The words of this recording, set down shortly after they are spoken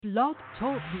Blog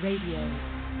Talk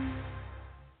Radio.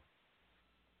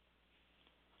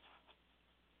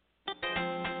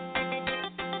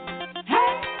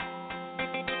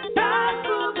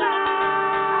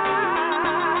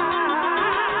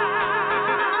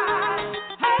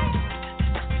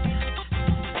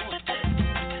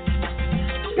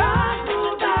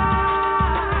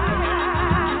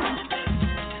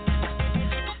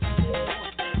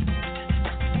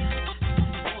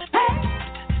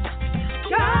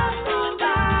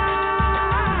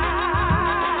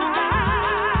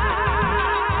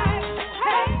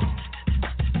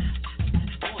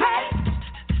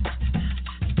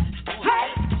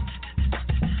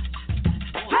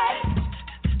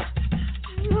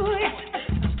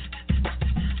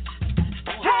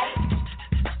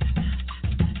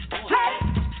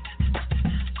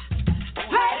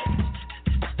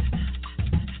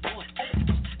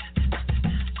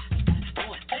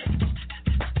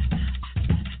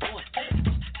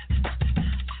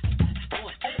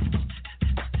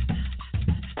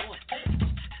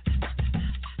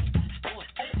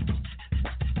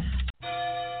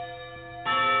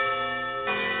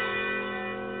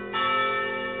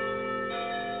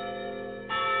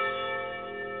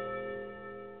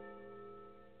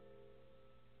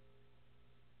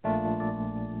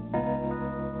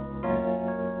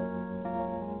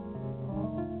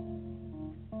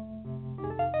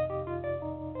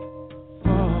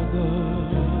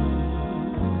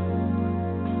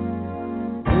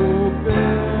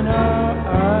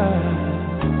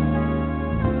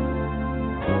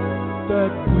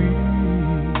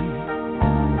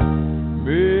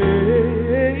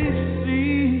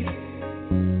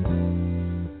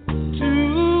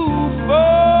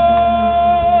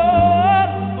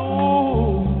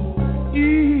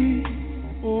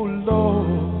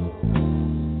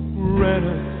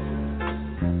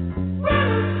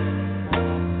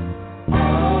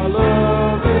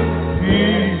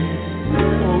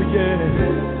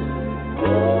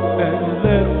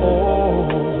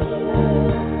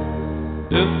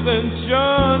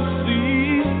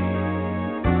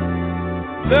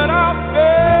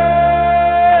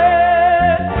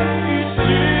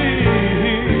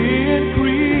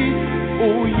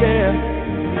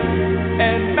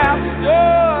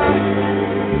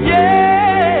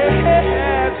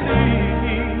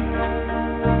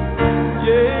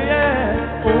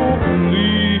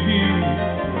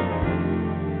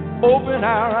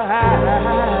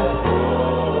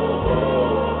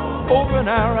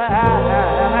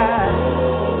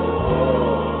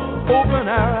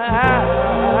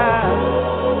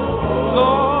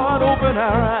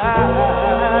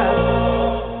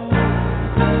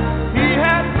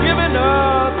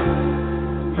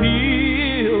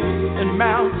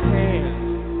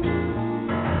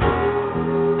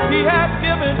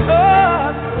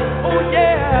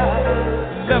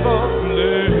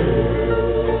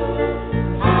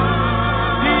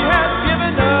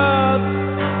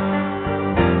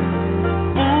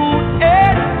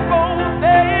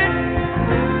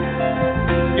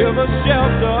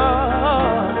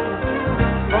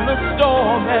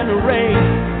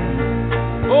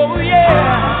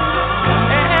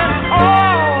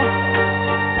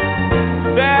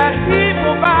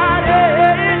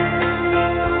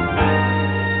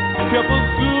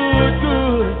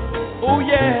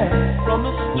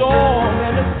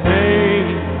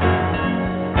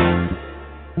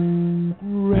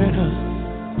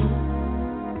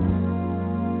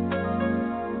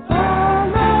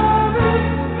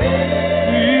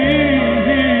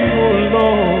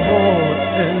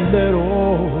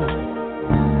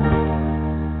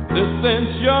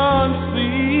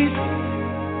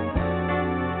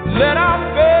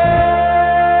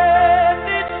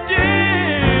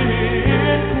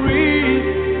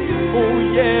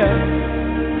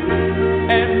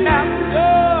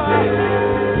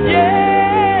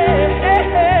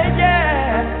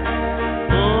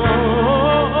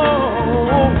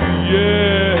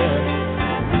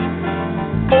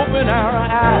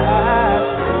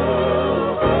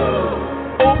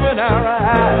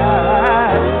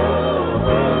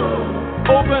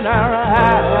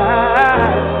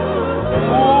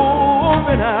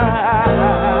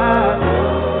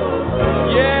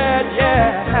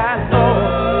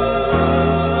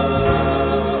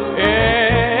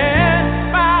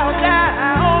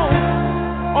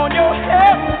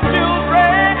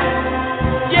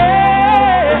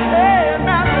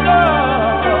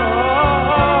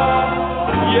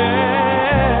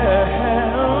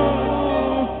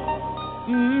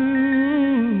 Mm.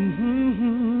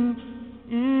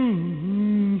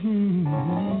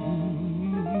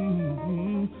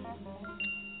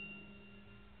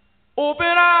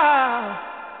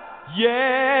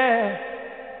 Yeah,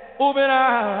 open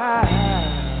eyes.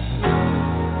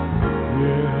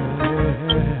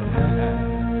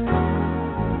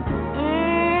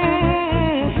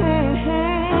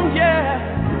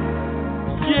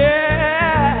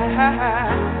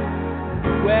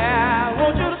 Well, I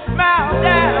want you to smile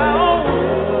down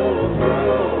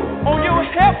on your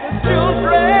helpless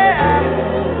children.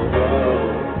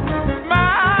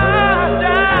 Smile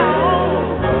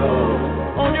down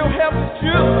on your helpless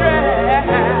children.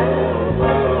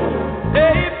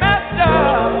 Say, Master,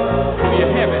 can you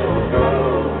hear me?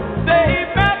 Say,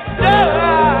 Master,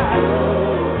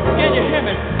 can you hear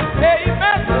me? Say,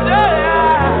 Master.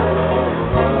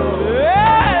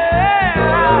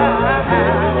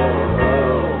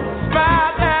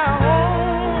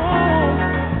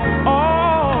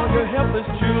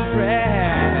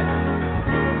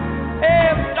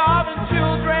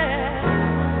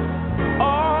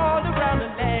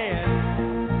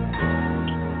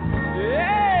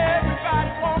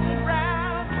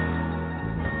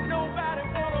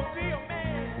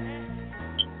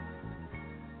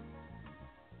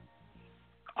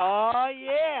 Oh,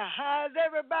 yeah. How's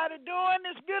everybody doing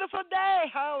this beautiful day?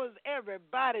 How is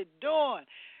everybody doing?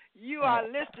 You are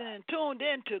listening and tuned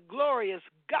in to Glorious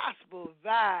Gospel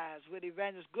Vibes with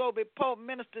Evangelist Global Pope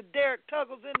Minister Derek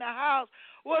Tuggles in the house.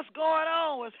 What's going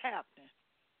on? What's happening?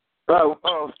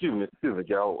 Excuse me,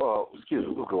 y'all. Excuse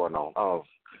me, what's going on?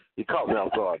 You caught me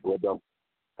off guard, brother.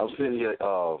 I'm sitting here,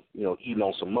 eating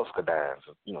on some muscadines,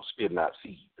 spitting out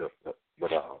seeds.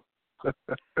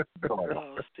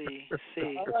 Oh, see,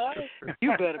 you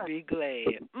better be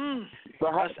glad. So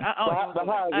how is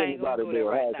everybody doing?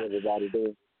 How's everybody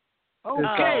doing?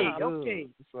 Okay.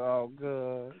 It's all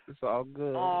good.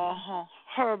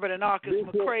 Herbert and Arcus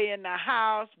McCray in the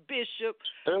house. Bishop,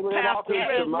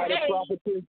 Pastor,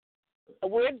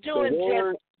 we're doing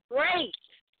just great.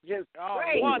 Just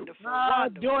great. Wonderful.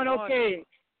 Doing okay.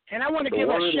 And I want to give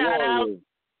a shout out.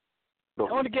 I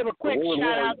want to give a quick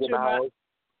shout out to my.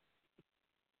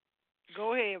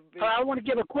 Go ahead, Bishop. I want to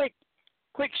give a quick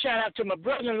shout out to my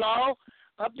brother-in-law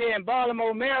up there in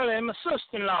Baltimore, Maryland, and my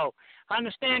sister-in-law. I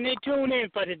understand they tune in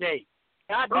for today.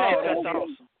 God bless. That's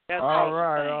awesome. That's an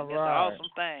awesome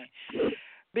thing.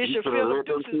 Bishop Philip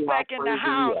Dukes is back in the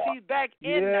house. He's back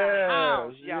in the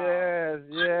house, y'all.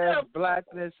 Yes.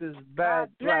 Blackness is back.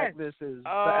 Blackness is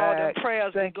back. The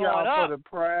prayers Thank going y'all up. for the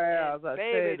prayers. I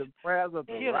say the prayers of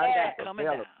the righteous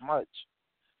avail much.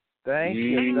 Thank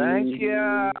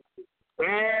you.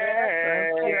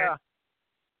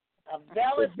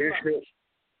 The bishop,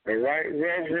 the right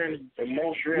reverend, the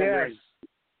most reverend,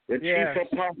 the chief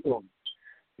apostle,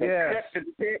 the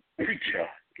prophet preacher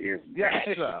is back.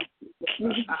 Sir.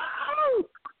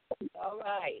 All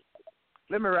right.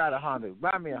 Let me ride a Honda.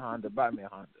 Buy me a Honda.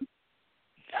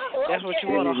 That's what you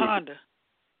want, a Honda.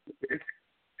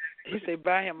 He said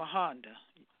buy him a Honda.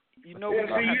 You know we're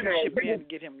going to have to ship in and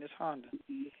get him this Honda.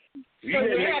 So you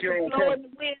have to blow in the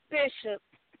wind, Bishop.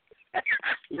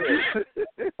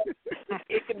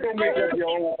 It can make up your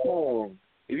own tone.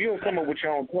 If you don't come up with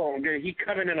your own tone, he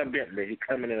coming in a Bentley.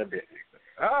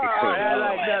 Oh, I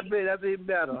like that bit. That's even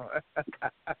better.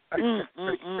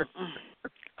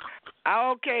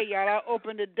 Okay, y'all. I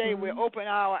open today. We're opening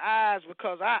our eyes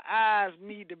because our eyes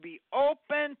need to be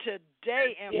open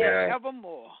today and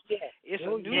forevermore. Yeah. It's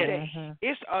a new day.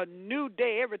 It's a new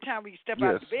day. Every time we step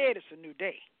out of bed, it's a new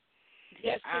day.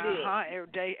 Yes, it is.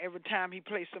 Every day, every time he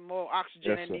plays some more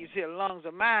oxygen in these here lungs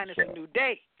of mine, it's a new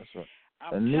day. That's right.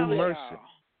 I'm telling mercy. y'all.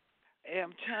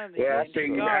 I'm telling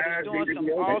you, God is doing some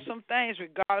awesome things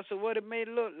regardless of what it may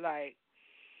look like.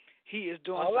 He is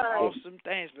doing some awesome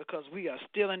things because we are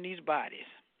still in these bodies.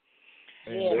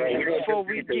 Yeah. And before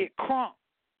we get crunk,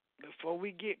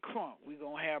 we're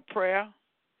going to have prayer,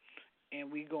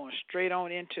 and we're going straight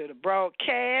on into the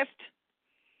broadcast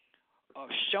of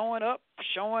showing up,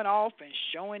 showing off, and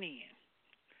showing in.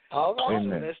 All right.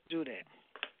 So let's do that.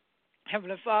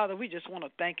 Heavenly Father, we just want to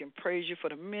thank and praise you for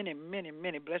the many, many,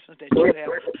 many blessings that you have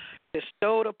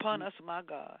bestowed upon us, my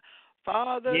God.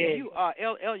 Father, you are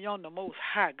El Elyon, the Most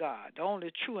High God, the only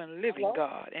true and living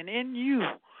God. And in you,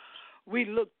 we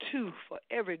look to for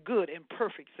every good and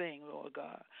perfect thing, Lord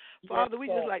God. Father, we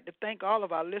just like to thank all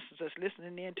of our listeners that's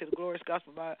listening in to the Glorious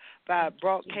Gospel by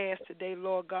broadcast today,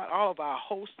 Lord God. All of our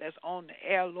hosts that's on the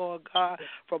air, Lord God,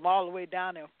 from all the way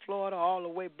down in Florida, all the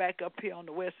way back up here on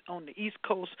the East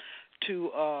Coast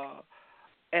to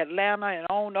Atlanta and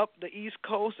on up the East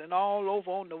Coast and all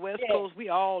over on the West Coast. We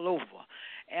all over.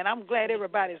 And I'm glad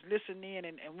everybody's listening in,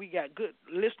 and we got good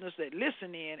listeners that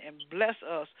listen in and bless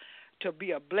us to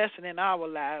be a blessing in our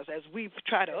lives as we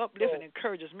try to uplift and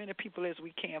encourage as many people as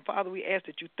we can. Father, we ask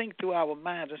that you think through our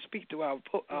minds and speak through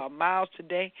our mouths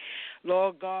today.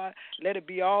 Lord God, let it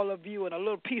be all of you and a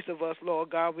little piece of us, Lord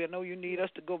God. We know you need us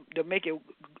to go to make it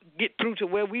get through to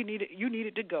where you need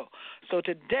it to go. So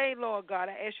today, Lord God,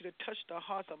 I ask you to touch the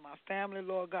hearts of my family,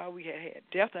 Lord God. We had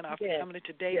death in our family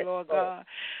today, Lord God.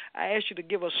 I ask you to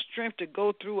give us strength to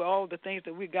go through all the things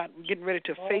that we're getting ready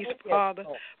to face, Father.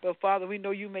 But, Father, we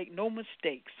know you make no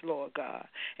mistakes, Lord God.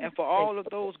 And for all of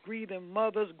those grieving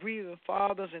mothers, grieving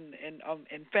fathers,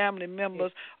 and family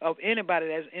members of anybody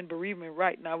that's in bereavement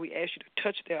right now, we ask you to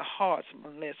touch their hearts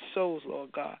and their souls,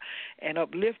 Lord God, and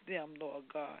uplift them, Lord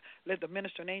God. Let the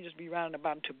ministering angels be round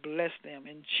about them to bless them.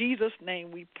 In Jesus'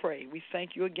 name we pray. We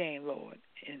thank you again, Lord.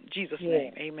 In Jesus'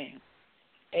 name, amen.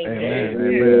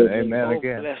 Amen.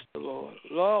 Again. Bless the Lord.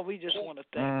 Lord, we just want to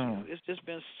thank you. It's just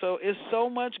been it's so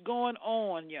much going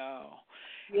on, y'all.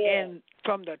 Yeah. And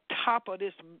from the top of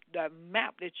the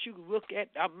map that you look at,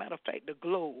 as a matter of fact, the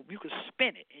globe, you can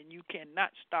spin it, and you cannot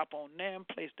stop on damn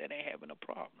place that ain't having a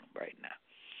problem right now.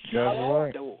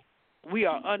 That's right. We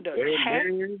are under attack.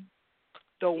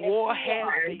 The war has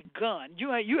begun.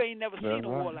 You ain't never seen a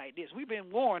war like this. We've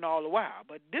been warring all the while,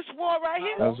 but this war right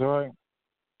here. That's right.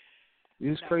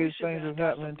 These crazy things are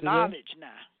happening today. Knowledge now.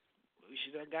 We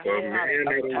should have got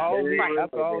some knowledge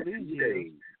after all these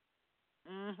years.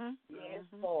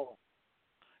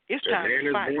 It's time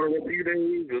to fight. A few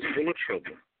days is full of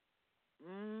trouble.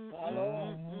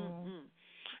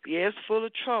 Yeah, it's full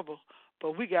of trouble.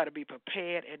 But we got to be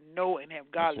prepared and know and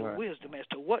have godly wisdom as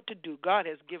to what to do. God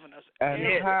has given us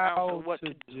every ounce of what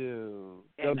to do.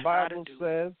 The Bible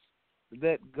says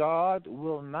that God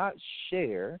will not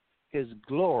share his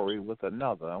glory with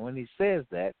another. And when he says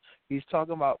that, he's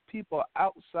talking about people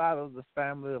outside of the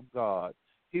family of God.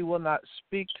 He will not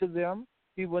speak to them.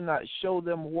 He will not show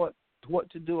them what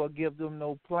to do or give them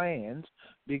no plans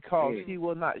because he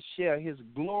will not share his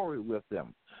glory with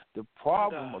them. The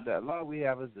problem with that law we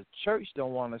have is the church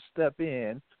don't want to step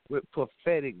in with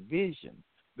prophetic vision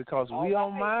because we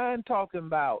don't mind talking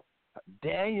about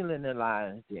Daniel in the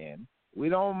lion's den. We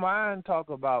don't mind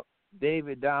talking about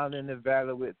David down in the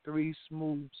valley with 3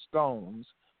 smooth stones.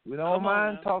 We don't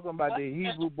mind talking about the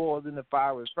Hebrew boys in the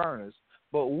fiery furnace.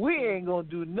 But we ain't going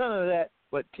to do none of that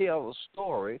but tell a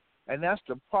story. And that's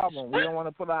the problem. We don't want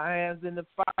to put our hands in the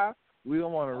fire. We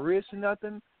don't want to risk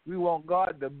nothing. We want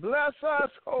God to bless us.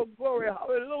 Oh, glory,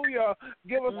 hallelujah.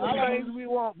 Give us the things we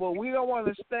want, but we don't want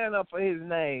to stand up for his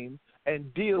name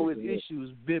and deal with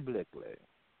issues biblically.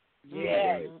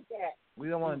 We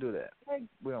don't want to do that.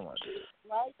 We don't want to do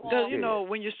that. Because, you know,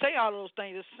 when you say all those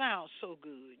things, it sounds so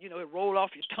good. You know, it roll off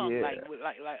your tongue like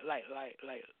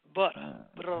butter,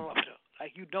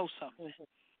 like you know something.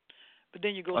 But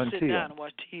then you go sit down and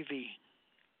watch TV.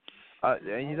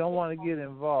 And you don't want to get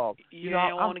involved. You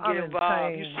don't want to get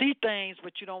involved. You see things,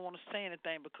 but you don't want to say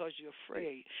anything because you're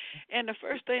afraid. And the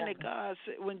first thing that God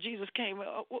said when Jesus came,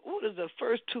 what is the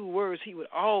first 2 words he would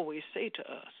always say to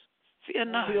us? Fear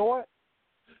not. Fear what?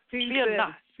 Fear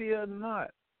not. Fear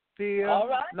not. Fear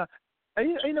not.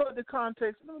 And you know what the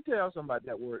context, let me tell you something about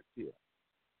that word fear.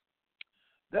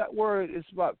 That word is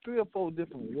about 3 or 4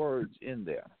 different words in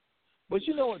there. But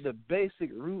you know what the basic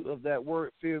root of that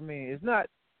word fear means? It's not,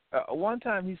 one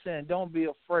time he's saying don't be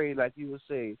afraid like you would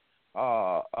say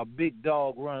a big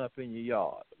dog run up in your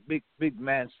yard, big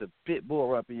massive pit bull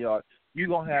run up in your yard. You're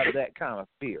going to have that kind of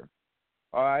fear.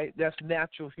 All right? That's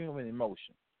natural human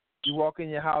emotion. You walk in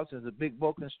your house, there's a big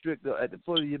boa constrictor at the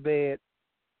foot of your bed,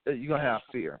 you're going to have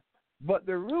fear. But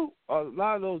the root of a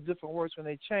lot of those different words when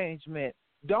they change meant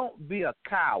don't be a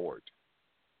coward.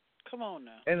 Come on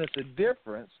now. And it's a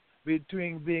difference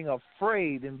between being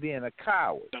afraid and being a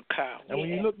coward. And when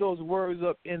you look those words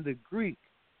up in the Greek,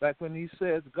 like when he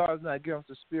says God's not giving us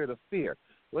the spirit of fear,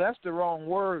 well, that's the wrong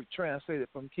word translated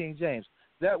from King James.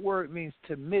 That word means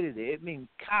timidity. It means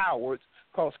cowards,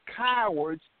 because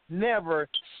cowards never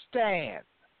stand.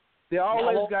 They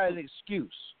always got an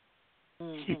excuse.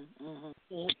 Okay.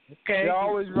 They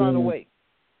always run away.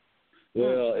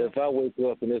 Well, if I wake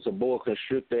up and it's a boa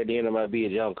constrictor at the end of my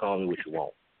bed, y'all call me what you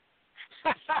want.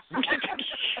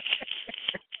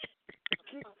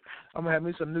 I'm gonna have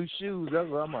me some new shoes. That's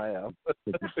what I'm gonna have.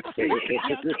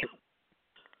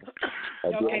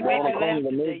 Okay, maybe last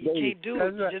day you can't do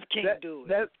it. You just can't do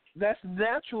it. That's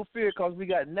natural fear because we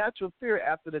got natural fear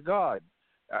after the garden.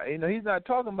 He's not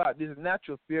talking about this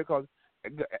natural fear because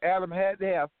Adam had to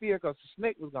have fear because the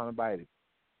snake was gonna bite him.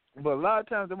 But a lot of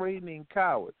times the word he means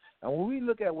coward. And when we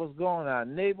look at what's going on in our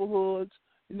neighborhoods,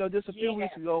 just a few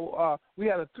weeks ago, we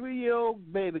had a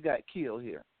 3-year-old baby got killed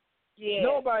here.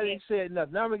 Nobody said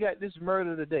nothing. Now we got this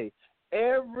murder today.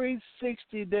 every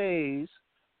 60 days,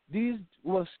 these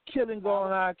was killing going on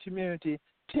in our community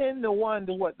 10-1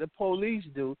 to what the police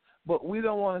do. But we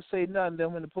don't want to say nothing.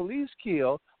 Then when the police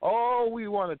kill, we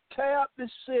want to tear up the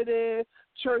city,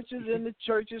 churches in the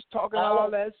churches, talking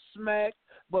all that smack.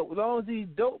 But with all these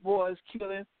dope boys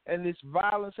killing and this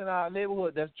violence in our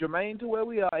neighborhood that's germane to where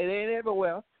we are, it ain't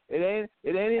everywhere. It ain't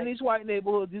in these white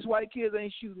neighborhoods. These white kids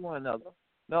ain't shooting one another.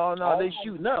 No, they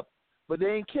shooting up, but they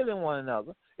ain't killing one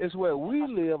another. It's where we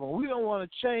live, and we don't want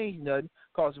to change nothing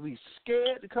because we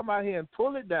scared to come out here and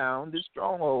pull it down, this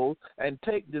stronghold, and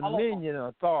take dominion and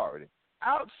authority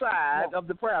outside of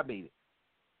the prayer meeting.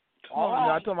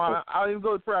 I told my, I don't even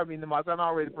go to prayer meeting tomorrow. I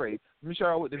already prayed. Let me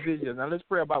show you with the vision. Now let's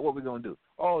pray about what we're going to do.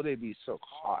 Oh, they be so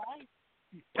hot.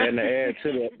 And to add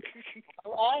to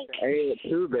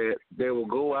that, they will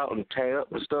go out and tear up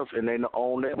the stuff, and they don't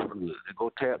own that for good. They go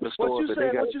tear up the stores that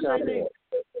they got to shop at.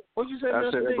 What you say,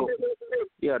 Mr. D?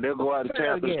 They'll go out and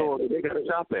tear up the stores that they got to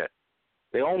shop at.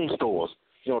 They own stores.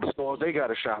 You know, the stores they got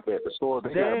to shop at, the stores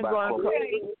they got to buy clothes.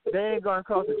 They ain't going to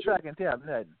cross the track and tear up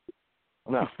nothing.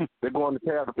 No, they're going to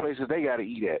tear up the places they got to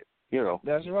eat at, you know.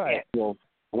 That's right. You know,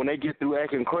 when they get through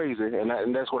acting crazy,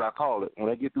 and that's what I call it, when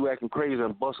they get through acting crazy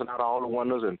and busting out all the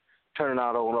windows and turning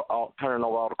over all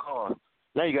the cars,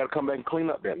 now you got to come back and clean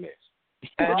up that mess.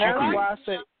 And that's why I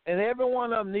say, and every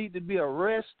one of them need to be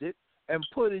arrested and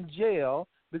put in jail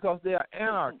because they are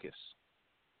anarchists.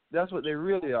 That's what they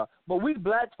really are. But we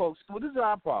black folks, well, this is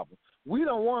our problem. We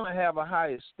don't want to have a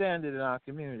higher standard in our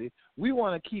community. We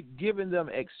want to keep giving them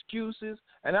excuses.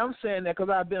 And I'm saying that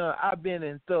because I've been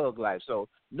in thug life. So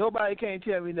nobody can't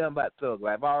tell me nothing about thug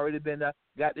life. I've already been there,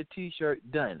 got the T-shirt,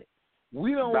 done it.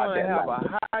 We don't want to have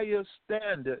a higher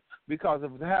standard because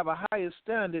if you have a higher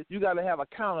standard, you got to have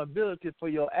accountability for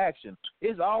your action.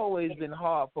 It's always been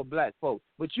hard for black folks.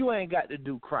 But you ain't got to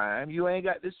do crime. You ain't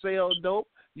got to sell dope.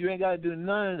 You ain't got to do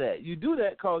none of that. You do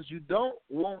that because you don't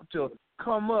want to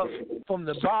come up from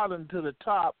the bottom to the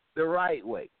top the right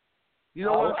way. You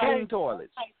don't want to clean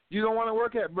toilets. You don't want to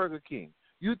work at Burger King.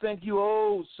 You think you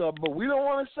old, so, but we don't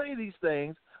want to say these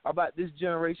things about this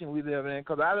generation we live in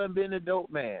because I done been a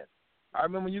dope man. I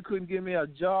remember you couldn't give me a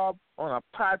job on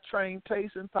a pie train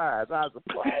tasting pies. I was a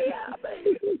player,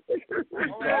 baby.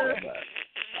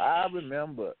 I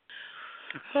remember.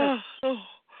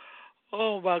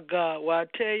 Oh, my God. Well, I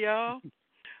tell y'all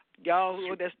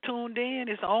that's tuned in,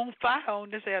 it's on fire on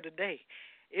this air today.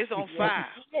 It's on fire.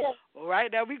 All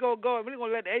right, now we're going to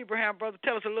let the Abraham brother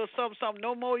tell us a little something.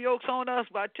 No more yokes on us,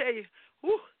 but I tell you,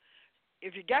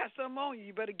 if you got something on you,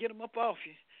 you better get them up off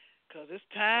you because it's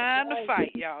time to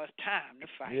fight, y'all. It's time to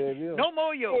fight. Yeah, no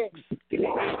more yokes. Thank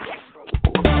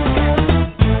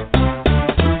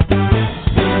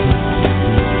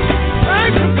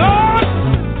you, God.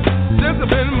 Since I've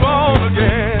been born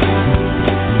again,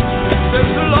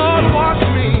 since the Lord washed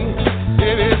me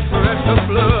in His precious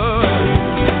blood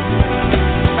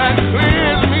and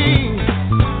cleansed me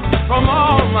from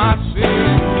all my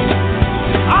sins,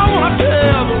 I want to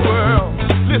tell the world,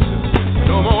 listen,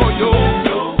 no more yoke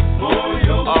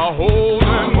are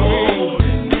holding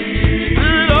me.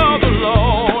 Spirit of the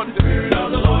Lord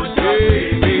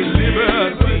gave me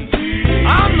liberty.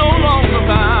 I'm no longer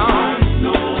bound.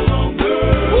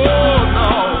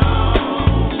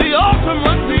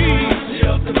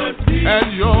 And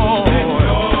joy is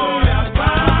through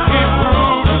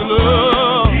His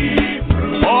love.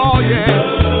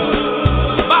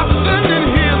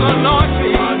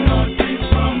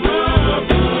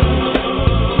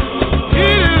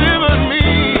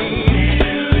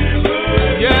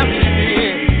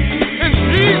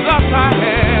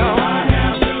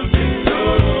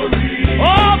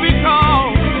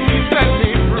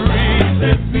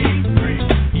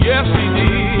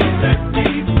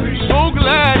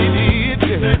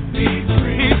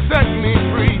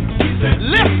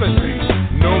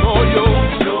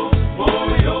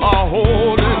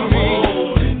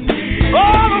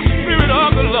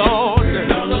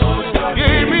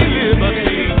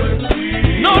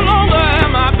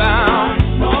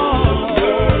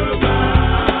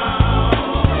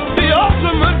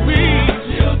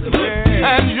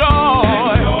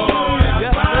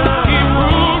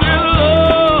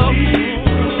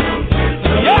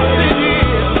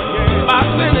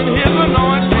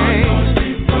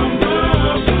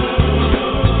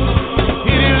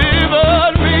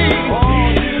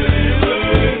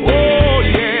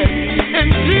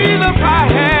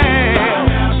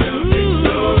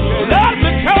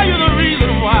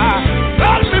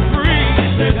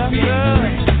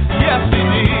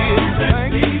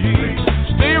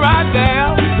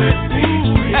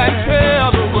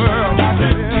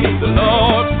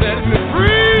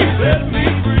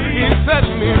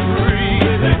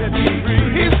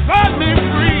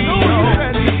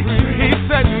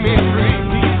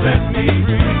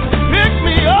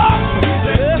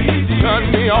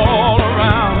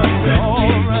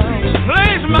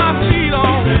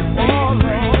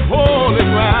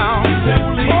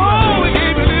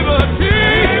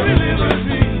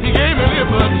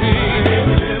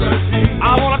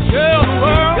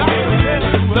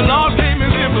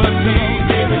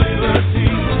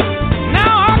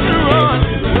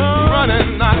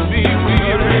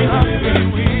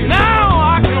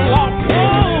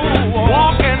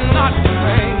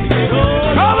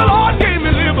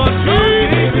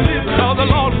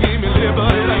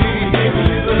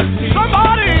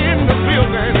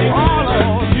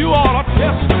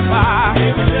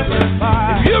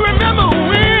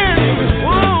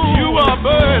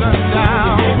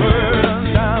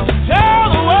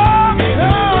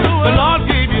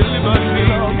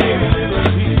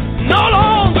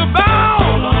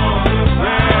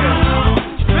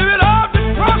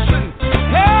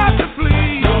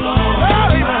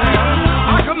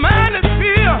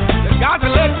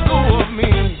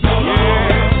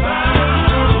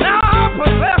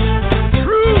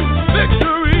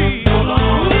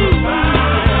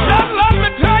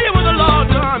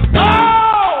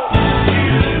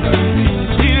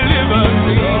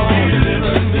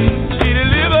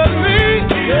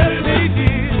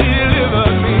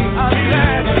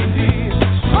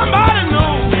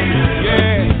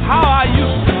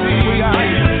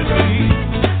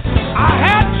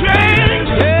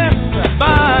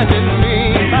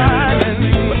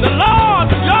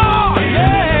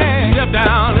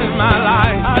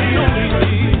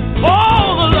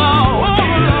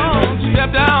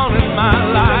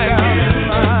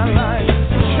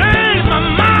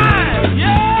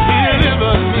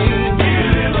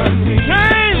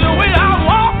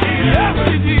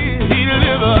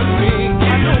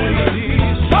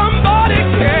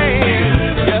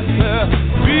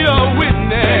 be a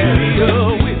witness.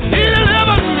 He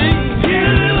delivered me. He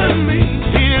delivered me.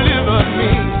 He delivered me.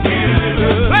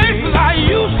 Places I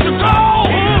used to go,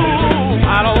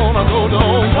 I don't wanna go no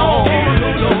more.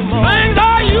 Things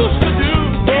I used to do,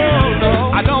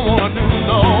 I don't wanna do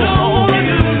no more.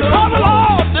 Cause the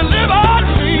Lord delivered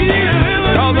me.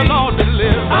 Cause the Lord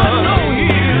delivered.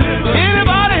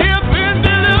 Anybody here been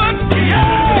delivered?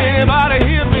 Anybody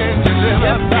here been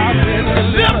delivered?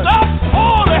 Lift up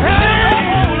holy hands.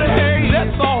 Let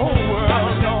the whole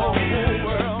world know.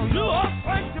 Do a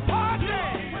French party.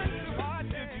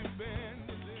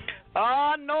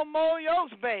 No more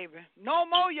yokes, baby. No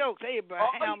more yokes.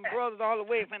 Abraham brothers all the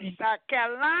way from South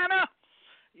Carolina.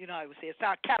 You know how we say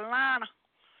South Carolina.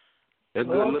 That's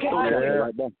good little toe tapper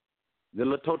right there. Good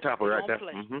little toe tapper right there.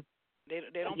 Mm-hmm. They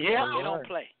don't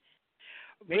play.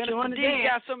 They don't play. Minister D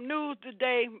got some news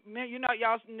today. You know,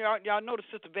 y'all know the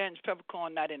Sister Evangelist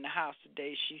Peppercorn not in the house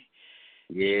today. She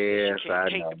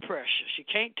can't take the pressure. She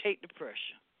can't take the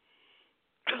pressure.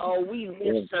 Oh, we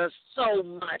miss her so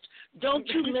much. Don't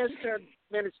you miss her,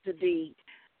 Minister D?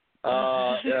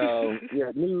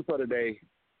 Yeah, news for the day.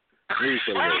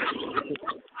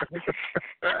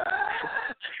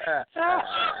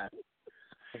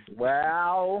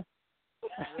 Well.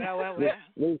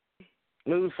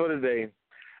 News for the day.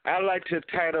 I like to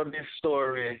title this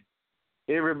story,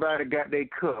 Everybody Got Their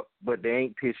Cup, but they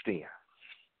ain't pitched in.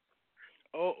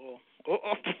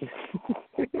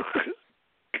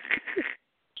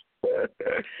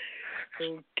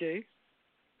 Okay.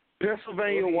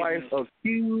 Pennsylvania wife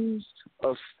accused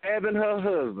of stabbing her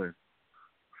husband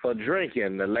for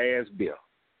drinking the last beer.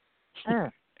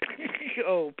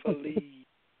 Oh, please.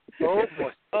 Oh,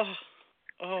 boy.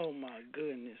 Oh, my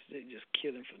goodness. They're just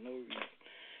killing for no reason.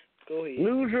 Go ahead.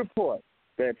 News report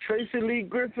that Tracy Lee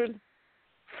Griffin,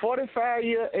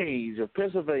 45-year age of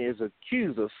Pennsylvania, is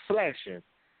accused of slashing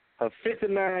her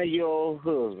 59-year-old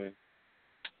husband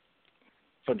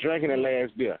for drinking the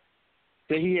last beer.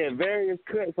 So he had various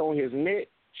cuts on his neck,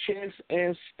 chest,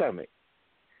 and stomach.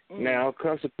 Now,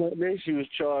 consequently, she was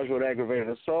charged with aggravated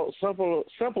assault, simple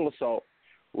assault,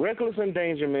 reckless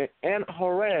endangerment, and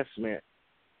harassment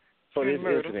for this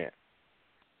incident.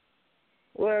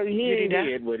 Well, he ain't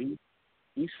dead, but he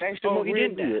slashed him up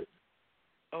real good.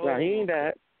 No, he ain't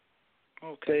died.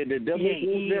 Okay. The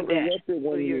WC arrested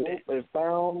when he and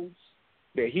found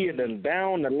that he had done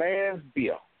down the last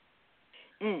beer.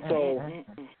 So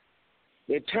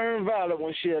it turned violent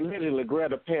when she allegedly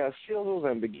grabbed a pair of scissors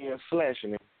and began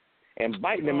slashing him and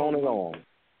biting him on his arm.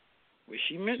 Well,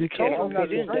 she meant to kill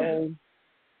him.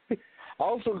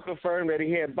 Also confirmed that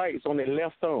he had bites on his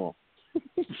left arm.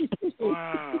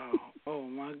 Wow. Oh,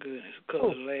 my goodness.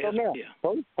 Because of last year.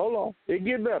 Hold on. It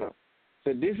get better.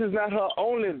 So this is not her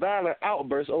only violent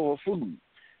outburst over food.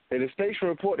 The station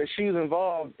report that she was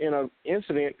involved in an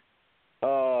incident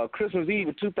Christmas Eve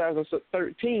of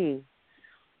 2013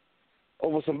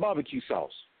 over some barbecue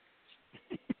sauce.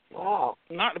 Wow.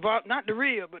 Not the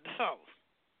real, but the sauce.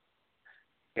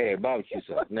 Yeah, barbecue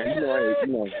sauce. Now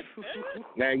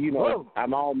you know. I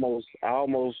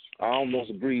almost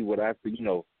agree with that. You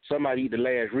know, somebody eat the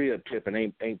last rib tip and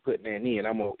ain't putting that in.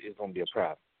 It's gonna be a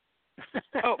problem.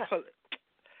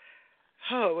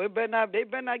 They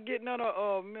better not get none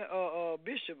of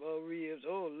Bishop ribs.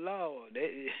 Oh Lord,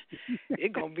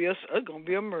 it's gonna be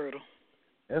a murder.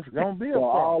 It's gonna be a so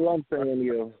problem. All I'm saying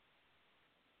is,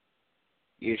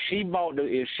 if she bought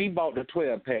the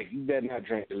 12-pack, you better not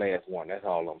drink the last one. That's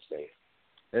all I'm saying.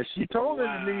 If she told him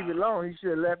to leave it alone, he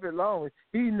should have left it alone.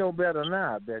 He know better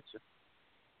now, I bet you.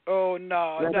 Oh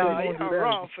no, you're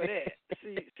wrong for that.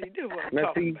 See, this is what I'm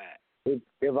talking about.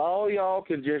 If all y'all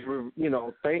could just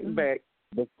think back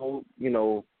before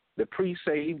the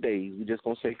pre-save days, we're just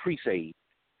gonna say pre-save.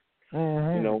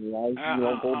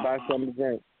 Go buy something to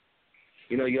drink.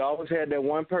 You always had that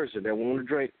one person that wanted to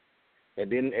drink and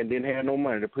didn't have no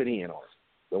money to put in on it.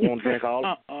 They want to drink all.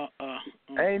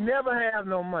 I ain't never have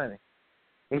no money.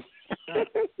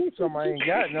 Somebody ain't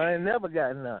got none. I ain't never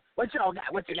got none. What y'all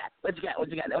got? What you got?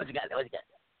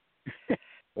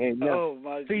 Oh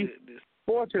my goodness.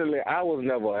 Fortunately, I was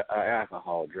never an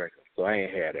alcohol drinker, so I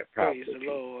ain't had that problem.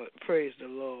 Praise the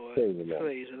Lord.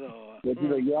 But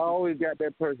you always got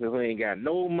that person who ain't got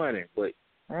no money, but eat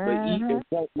and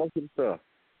drink most of the stuff.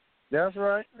 That's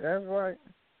right.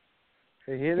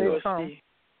 Here they come.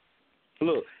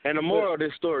 Look, and the moral of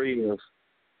this story is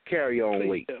carry on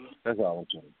weight. That's all I'm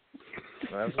saying.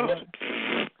 That's right.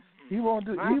 He won't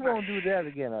do that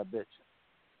again, I bet you.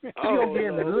 She gonna get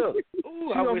him the look.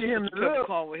 Ooh, I wish Mr.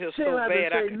 Peppercorn was here so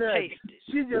bad I could taste it.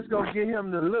 She just gonna get him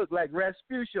the look like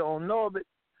Rasputia on Norbit.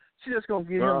 She just gonna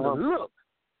get him the look.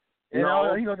 And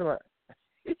all he gonna do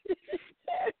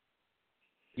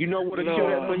You know what'll kill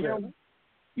that for him?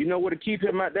 You know what'll keep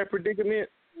him out that predicament?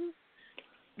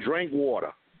 Drink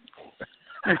water.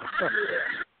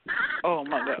 Oh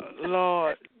my God,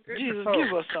 Lord Jesus,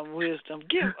 give us some wisdom.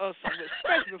 Give us some,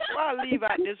 especially before I leave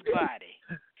out this body.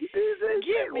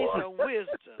 Give me some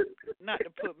wisdom not to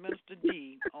put Minister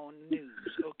D on the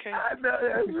news, okay? I know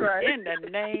that's right. In the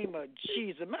name of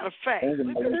Jesus. Matter of fact, let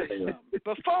me tell you something.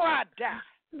 Before I die,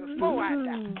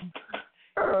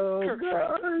 Oh,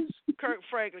 Kirk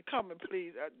Franklin, come and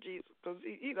please, Jesus, because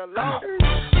he done lost.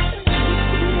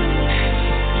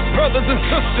 Brothers and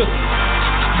sisters,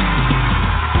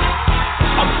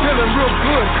 I'm feeling real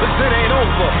good because it ain't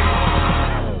over.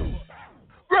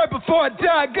 Right before I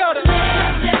die, I gotta live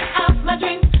out my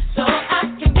dreams so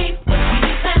I can be what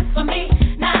he planned for me.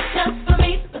 Not just for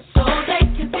me, but so they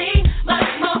can see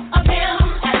much more of him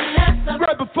and less of me.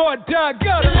 Right before I die, I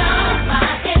gotta love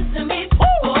my enemies,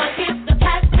 forgive the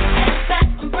past and set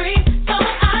them free so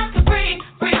I can free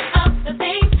up the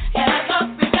things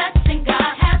every blessing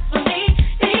God has for me.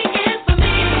 He is for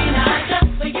me, not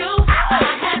just for you. I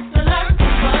had to learn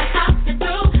what I have to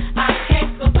do. I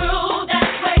can't go through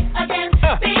that way again.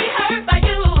 Be hurt by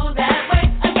you that way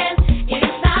again.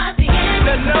 It's not the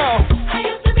end. No. I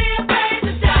used to be afraid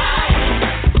to die.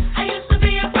 I used to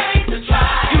be afraid to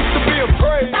try. Used to be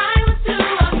afraid. I was too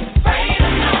afraid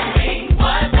of knowing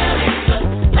what really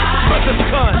looked like. But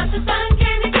the sun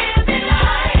came to give me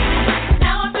light.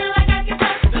 Now I feel like I can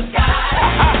touch the sky.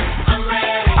 I'm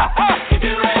ready. If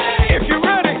you're ready. If you're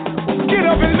ready, get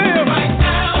up and live. Right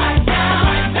now. Right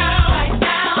now. Right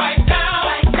now. Right now.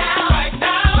 Right now. Right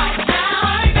now. Right now.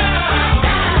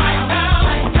 Right now.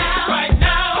 Right now. Right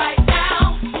now. Right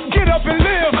now. Get up and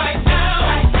live. Right now.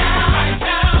 Right now.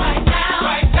 Right now.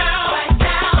 Right now.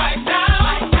 Right now. Right now. Right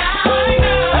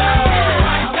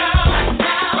now.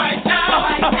 Right now.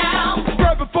 Right now.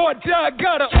 Right before I die, I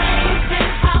gotta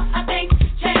change how I think,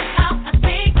 change how I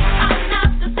speak. I'm not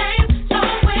the same. So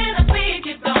when I speak,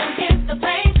 you don't get the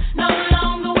pain. No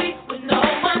longer weak with no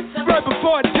one to right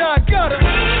before I die, I gotta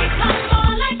become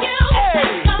more like you.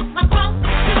 Take up my cross to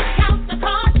count the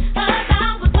cost. 'Cause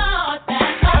I was lost.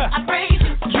 That's why I praise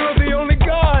you. You're the only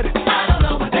God. I don't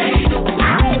know what they do,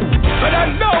 but I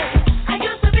know. I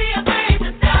used to be afraid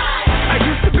to die. I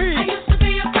used to be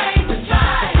afraid to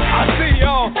try. I see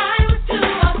y'all. I was too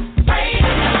afraid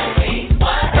of knowing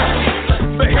what really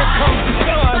looked but here comes the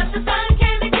sun. But the sun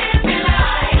came to give me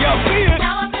light. Y'all see it?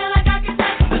 Now I feel like I can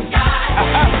touch the sky.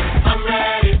 I'm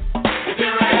ready. If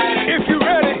you're ready. If you're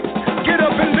ready, get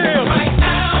up and live. Right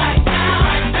now. Right now.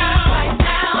 Right now. Right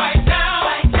now. Right now.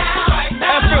 Right now. Right now.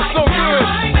 That feels so good.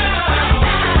 Right now.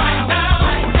 Right now.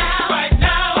 Right now. Right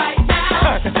now. Right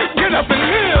now. Get up and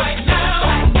live. Right now.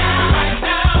 Right now. Right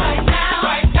now. Right now.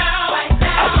 Right now. Right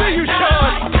now. I see you, Sean.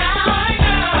 Right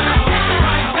now.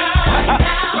 Right now.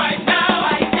 Right now.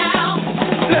 Right now.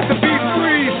 Let the beat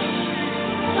breathe.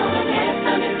 So the next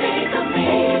time you think of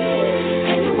me,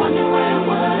 and you wonder where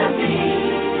would I be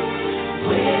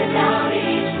without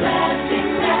each blessing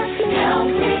that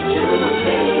helped me to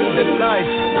see. The life.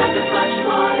 Life is much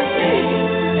more to see.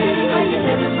 How you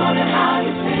live is more than how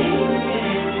you sing.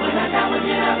 When I die, what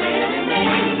did I really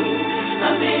mean? I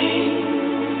mean.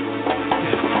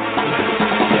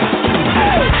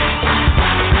 Hey!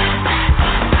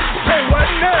 Say what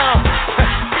now?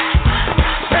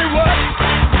 Say what?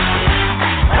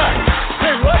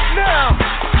 Say what now?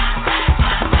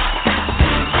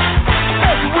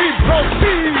 As we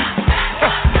proceed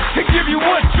to give you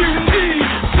what you need,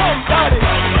 somebody,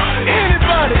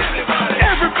 anybody,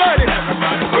 everybody,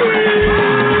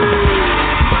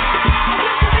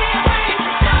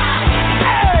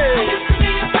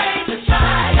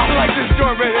 I like this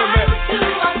joint right here, man.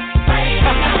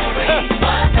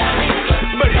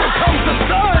 But here comes the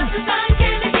sun.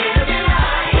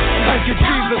 Thank you,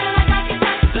 Jesus.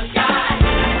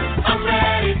 I'm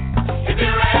ready. If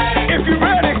you're ready. If you're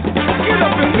ready, get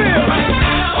up and live. Right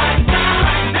now. Right now.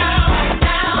 Right now.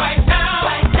 Right now.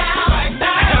 Right now. Right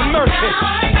now. Have mercy.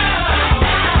 Right now.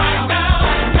 Right now.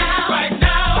 Right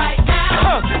now. Right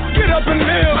now. Get up and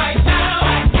live. Right now.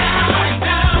 Right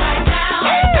now. Right now.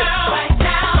 Right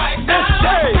now. Right now. This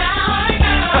day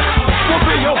will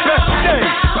be your best day.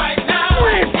 We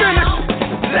ain't finished.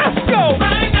 Let's go.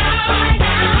 Right now. Right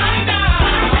now. Right now.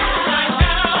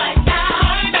 Right now.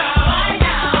 Right now.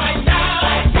 Right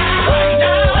now.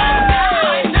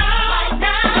 Right now. Right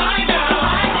now.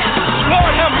 Right now.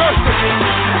 Lord have mercy.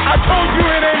 I told you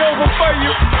it ain't over for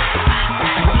you.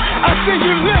 I see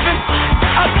you living.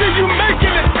 I see you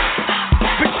making it.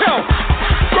 But yo,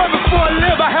 right before I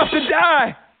live, I have to die.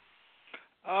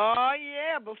 Oh,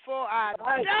 yeah, before I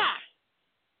die,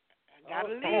 I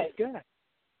gotta live.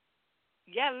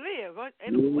 You gotta live. What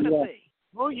I say?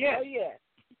 Oh, yeah. Oh, yeah.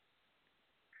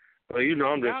 Well, you know,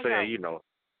 I'm just Y'all saying, got- you know,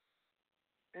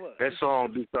 What? that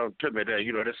song do something to me. That,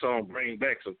 you know, that song bring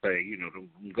back some things. You know,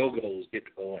 the Go-Go's get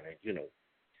to going, and you know.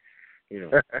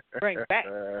 Bring back.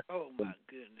 Oh my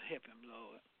goodness, help him,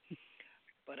 Lord.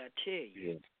 But I tell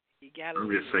you, you gotta I'm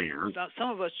live. just saying. Some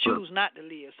of us choose not to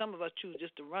live. Some of us choose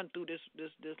just to run through this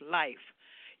life.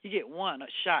 You get a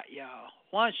shot, y'all.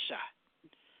 One shot.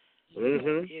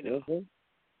 You know.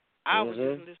 I was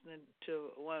just listening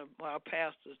to one of our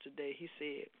pastors today. He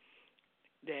said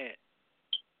that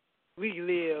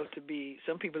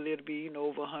some people live to be,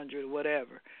 over 100 or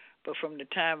whatever. But from the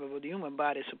time of the human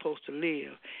body is supposed to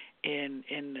live, in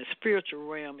the spiritual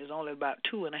realm is only about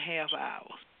 2.5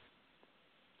 hours.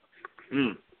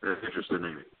 That's interesting,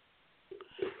 ain't it?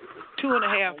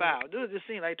 2.5 hours. Does it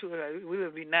seem like 2 hours? We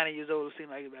would be 90 years old. It seems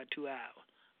like about 2 hours.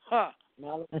 Huh?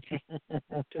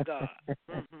 To God.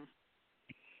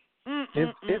 If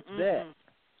that.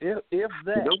 Don't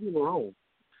get me wrong.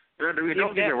 Don't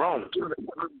get me wrong.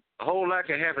 A whole lot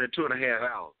can happen in 2.5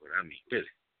 hours. But I mean, really.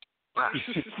 Wow.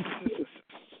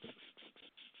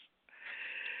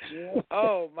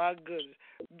 Oh my goodness,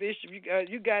 Bishop,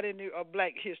 you got any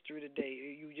Black history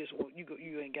today? You just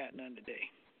you ain't got none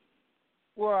today.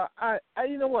 Well, I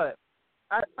you know what?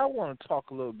 I want to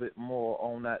talk a little bit more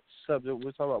on that subject.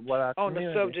 We're talking about what our community.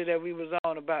 The subject that we was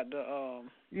on about the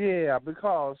Yeah,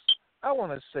 because I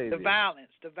want to say the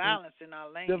violence in our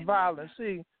land. The violence.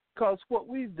 See, because what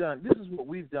we've done. This is what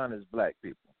we've done as Black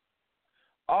people.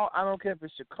 I don't care if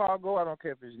it's Chicago. I don't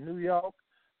care if it's New York.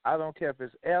 I don't care if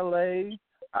it's L.A.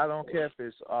 I don't care if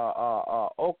it's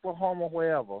Oklahoma,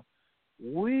 wherever.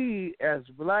 We as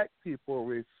Black people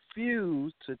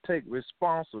refuse to take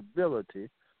responsibility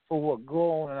for what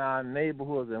goes on in our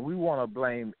neighborhoods, and we want to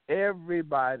blame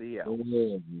everybody else.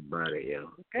 Everybody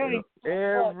else. Okay.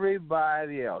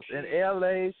 Everybody else. In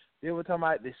L.A., they were talking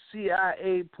about the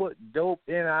CIA put dope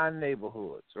in our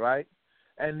neighborhoods, right?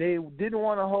 And they didn't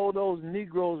want to hold those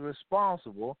Negroes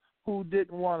responsible who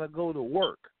didn't want to go to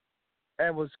work,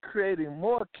 and was creating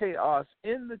more chaos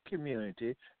in the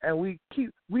community. And we've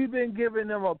been giving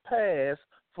them a pass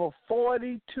for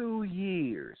 42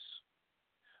 years.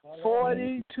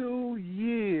 42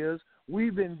 years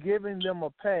we've been giving them a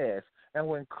pass. And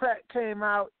when crack came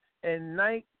out in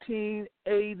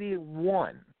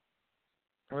 1981,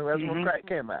 that's when crack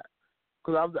came out.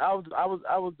 Because I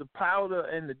was the powder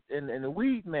and the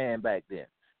weed man back then.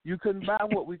 You couldn't buy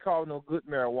what we call no good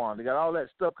marijuana. They got all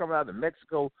that stuff coming out of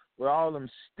Mexico with all them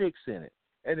sticks in it.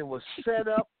 And it was set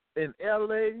up in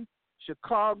L.A.,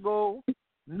 Chicago,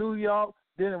 New York.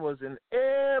 Then it was in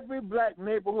every Black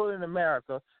neighborhood in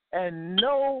America. And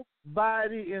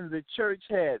nobody in the church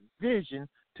had vision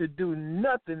to do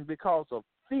nothing because of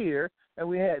fear. And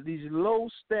we had these low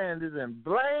standards and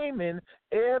blaming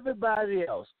everybody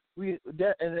else.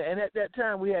 And at that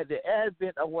time, we had the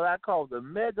advent of what I call the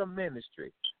mega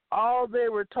ministry. All they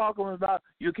were talking about,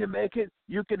 you can make it,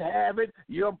 you can have it,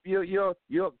 you're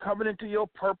coming into your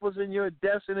purpose and your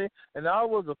destiny, and all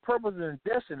was a purpose and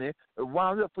destiny that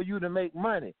wound up for you to make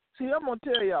money. See, I'm going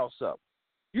to tell y'all something.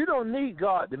 You don't need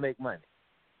God to make money.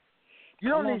 You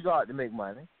don't need God to make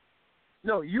money.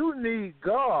 No, you need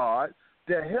God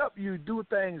to help you do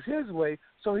things His way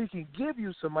so He can give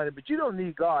you some money, but you don't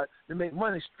need God to make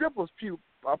money. Strippers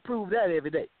prove that every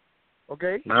day.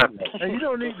 Okay? And you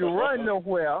don't need to run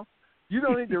nowhere. You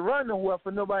don't need to run nowhere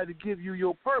for nobody to give you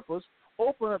your purpose.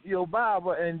 Open up your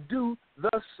Bible and do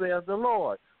thus saith the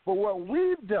Lord. But what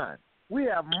we've done, we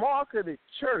have marketed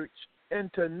church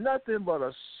into nothing but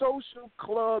a social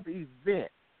club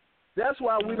event. That's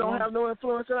why we don't have no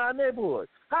influence in our neighborhood.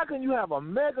 How can you have a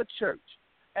mega church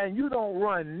and you don't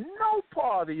run no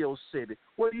part of your city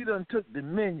where you done took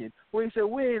dominion, where you said,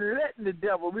 we ain't letting the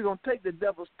devil, we're going to take the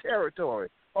devil's territory.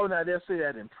 Oh, now they'll say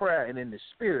that in prayer and in the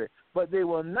spirit, but they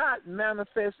will not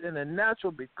manifest in the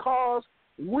natural because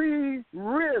we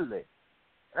really,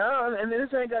 and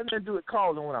this ain't got nothing to do with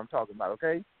calling what I'm talking about,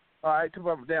 okay? All right,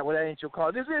 well, that ain't your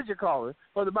calling. This is your calling.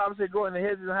 For the Bible says, go in the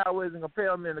hedges and highways and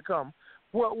compel men to come.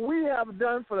 What we have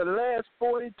done for the last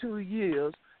 42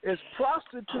 years is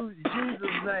prostitute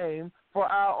Jesus' name for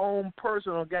our own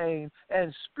personal gain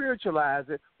and spiritualize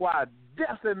it while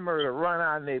death and murder run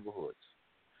our neighborhoods.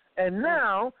 And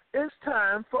now it's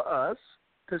time for us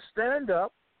to stand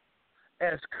up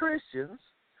as Christians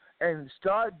and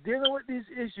start dealing with these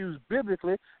issues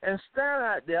biblically and stand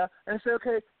out there and say,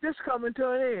 okay, this coming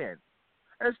to an end.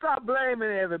 And stop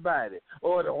blaming everybody.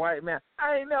 Or the white man.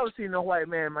 I ain't never seen no white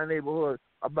man in my neighborhood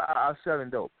about selling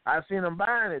dope. I've seen them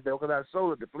buying it, though, because I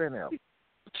sold it to plenty of them.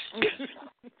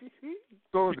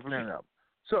 Sold it to plenty of them.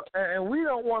 So, and we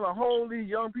don't want to hold these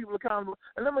young people accountable.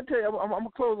 And let me tell you, I'm going to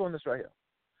close on this right here.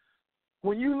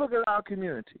 When you look at our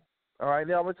community, all right,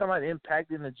 they're always talking about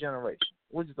impacting the generation,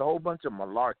 which is a whole bunch of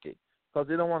malarkey because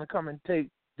they don't want to come and take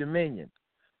dominion.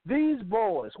 These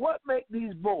boys, what make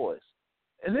these boys,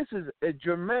 and this is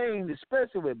germane,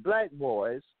 especially with black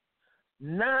boys,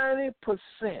 90%,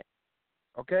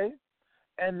 okay?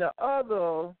 And the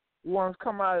other ones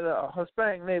come out of the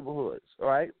Hispanic neighborhoods, all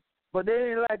right? But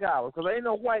they ain't like ours because there ain't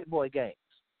no white boy gangs.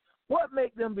 What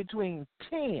make them between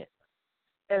 10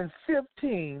 and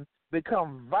 15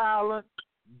 become violent,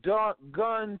 dark,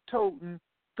 gun-toting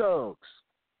thugs?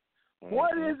 Mm-hmm.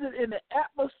 What is it in the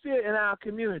atmosphere in our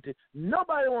community?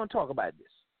 Nobody want to talk about this.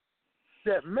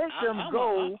 That make them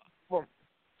go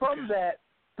from that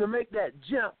to make that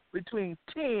jump between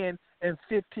 10 and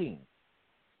 15.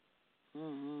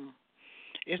 Mm-hmm.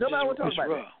 Nobody want to talk about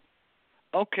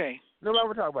that. Okay. Nobody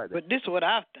want to talk about that. But this is what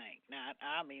I think. Now,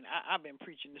 I mean, I've been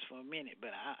preaching this for a minute, but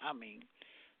I mean,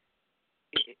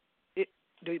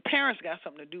 the parents got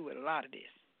something to do with a lot of this.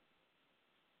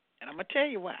 And I'm going to tell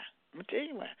you why. Okay.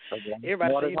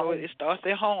 Everybody say, it starts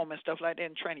at home and stuff like that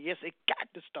in training. Yes, it got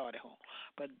to start at home.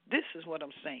 But this is what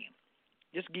I'm saying.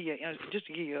 Just to give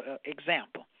you an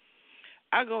example.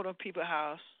 I go to people's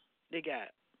house. They got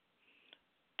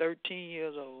 13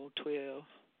 years old, 12,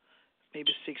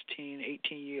 maybe 16,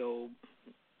 18-year-old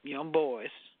young boys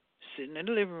sitting in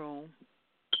the living room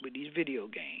with these video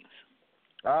games.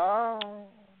 Oh,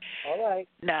 all right.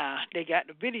 Now, they got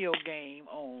the video game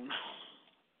on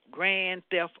Grand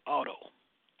Theft Auto.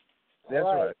 That's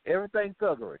right. Everything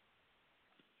thuggery.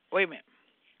 Wait a minute.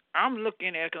 I'm looking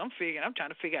at it because I'm trying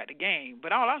to figure out the game.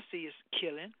 But all I see is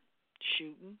killing,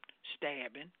 shooting,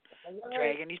 stabbing,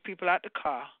 dragging these people out the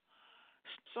car.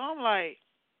 So I'm like,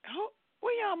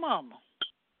 where y'all mama?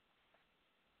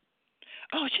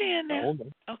 Oh, she in there.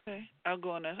 Okay, I'll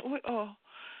go in there.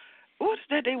 What is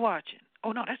that they watching?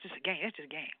 Oh, no, that's just a game.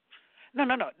 No,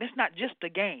 that's not just a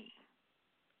game.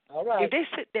 All right. If they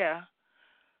sit there,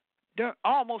 they're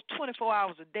almost 24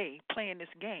 hours a day playing this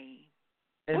game.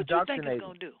 What do you think it's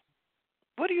going to do?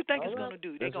 What do you think it's going to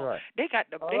do? They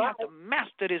have to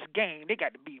master this game. They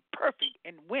got to be perfect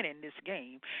in winning this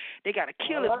game. They got to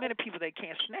kill as many people they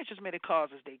can, snatch as many cars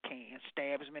as they can,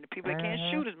 stab as many people they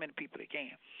can, shoot as many people they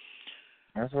can.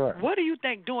 That's right. What do you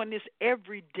think doing this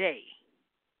every day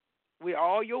with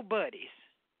all your buddies?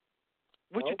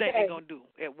 What you think they're going to do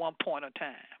at one point in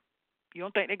time? You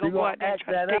don't think they're going to go out there and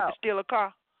try to steal a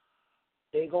car?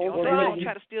 They're going to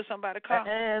try to steal somebody's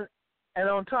car? And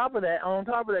on top of that,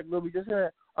 we just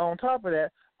said, on top of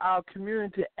that, our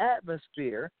community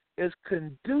atmosphere is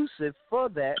conducive for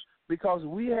that because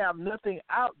we have nothing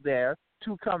out there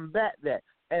to combat that.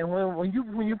 And when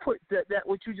you put that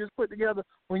what you just put together,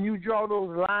 when you draw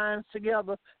those lines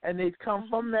together and they come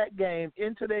from that game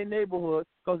into their neighborhood,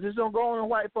 because this don't go on in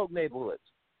white folk neighborhoods.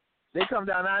 They come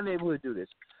down our neighborhood to do this.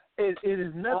 It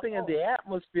is nothing in the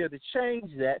atmosphere to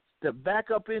change that, to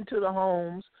back up into the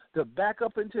homes, to back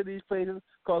up into these places,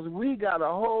 because we got a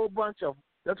whole bunch of,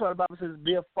 that's why the Bible says,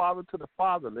 be a father to the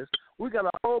fatherless. We got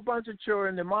a whole bunch of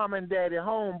children, the mom and daddy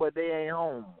home, but they ain't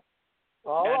home.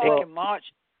 They can march.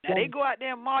 Now, they go out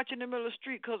there and march in the middle of the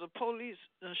street because the police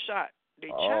shot their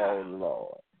child. Oh,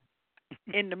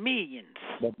 Lord. In the millions.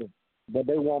 But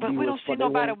they won't But we don't see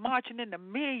nobody marching in the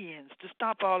millions to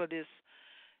stop all of this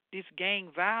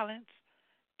gang violence.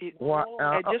 Just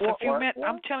a few minutes.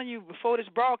 I'm telling you, before this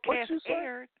broadcast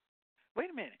aired,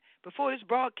 wait a minute. Before this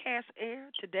broadcast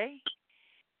aired today,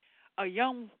 a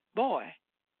young boy,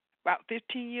 about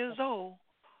 15 years old,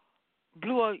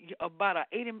 blew about a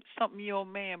 80-something-year-old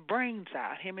man brains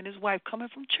out. Him and his wife coming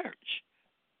from church,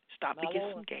 stopped to get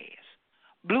some gas,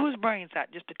 blew his brains out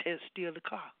just to steal the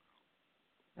car.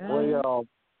 Well,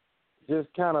 just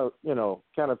kind of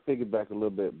figure back a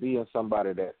little bit, being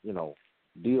somebody that,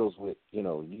 deals with,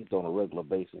 youth on a regular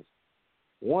basis.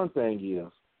 One thing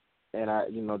is, and I,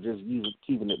 just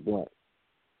keeping it blunt,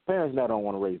 parents now don't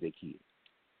want to raise their kids.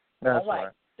 That's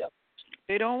right.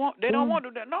 They don't want to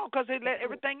do that, no, because they let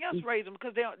everything else raise them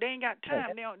because they ain't got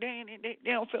time.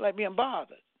 They don't feel like being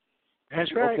bothered.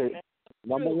 That's right. Okay.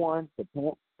 Number one,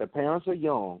 the parents are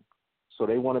young. So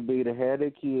they want to be able to have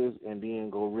their kids and then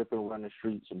go rip and run the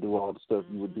streets and do all the stuff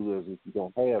you would do as if you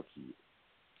don't have kids.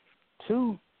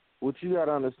 Two, what you got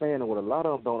to understand and what a lot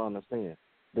of them don't understand,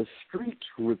 the streets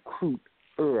recruit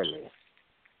early.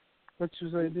 What you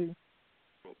say, D?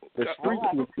 The streets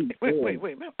recruit early.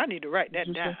 Wait. I need to write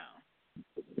that down.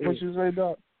 What you say,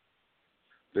 Doc?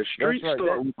 The streets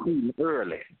start recruiting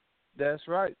early. That's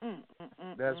right.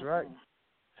 That's right.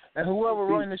 And whoever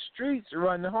run the streets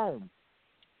run the home.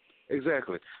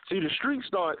 Exactly. See, the streets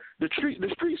start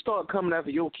coming after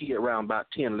your kid around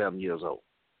about 10, 11 years old.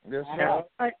 That's All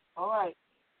right. right.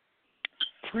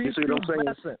 You see what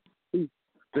I'm saying?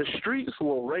 The streets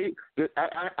will raise.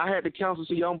 I had the counsel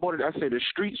see young boy. I said the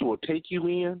streets will take you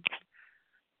in.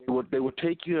 They will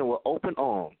take you in with open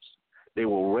arms. They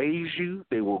will raise you.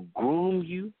 They will groom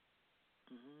you.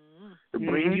 To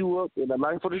bring you up in the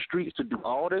life of the streets, to do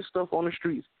all that stuff on the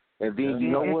streets. And then you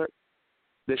know what?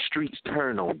 The streets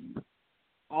turn on you.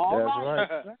 All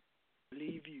right.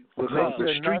 Leave you. Because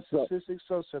the narcissistic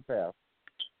sociopath.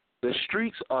 The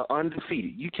streets are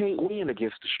undefeated. You can't win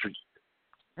against the streets.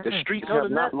 The streets No,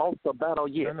 have not lost a battle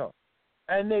yet. No.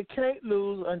 And they can't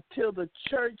lose until the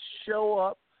church show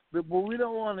up. But we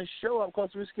don't want to show up because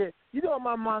we're scared. You know what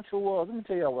my mantra was? Let me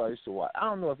tell y'all what I used to watch. I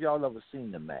don't know if y'all ever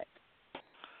seen the Mac.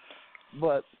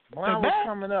 But when I was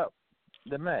coming up,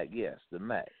 the Mac, yes, the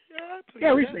Mac.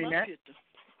 Yeah, we've seen that.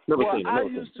 I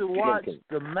used to watch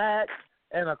the Mac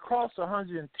and Across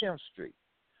 110th Street.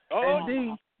 Oh.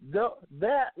 And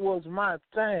that was my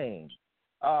thing.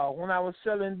 When I was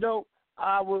selling dope,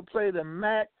 I would play the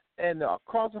Mac and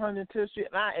Across 110th Street,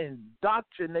 and I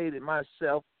indoctrinated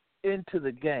myself into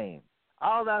the game.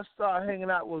 All I started hanging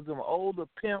out with them older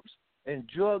pimps and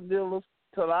drug dealers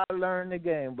till I learned the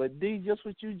game. But D, just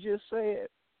what you just said,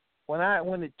 when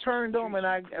it turned on and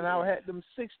I had them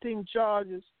 16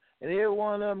 charges and every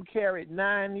one of them carried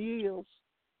 9 years.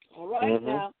 All right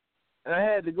now. And I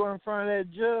had to go in front of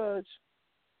that judge.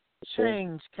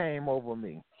 Change came over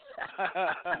me.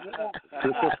 A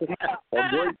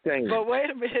great thing. But wait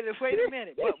a minute.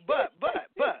 But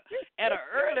at an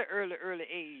early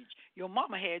age, your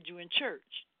mama had you in church.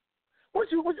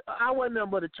 I wasn't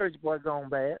nothing but a church boy gone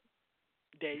bad.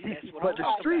 That's what but I'm the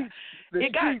talking streets,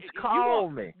 about. streets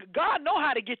called me. God know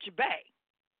how to get you back.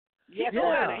 He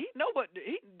know how to. He know what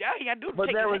all he got to do is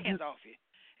take his hands off you.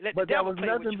 Let the devil play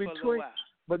with you for a little while.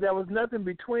 But there was nothing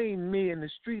between me and the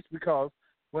streets because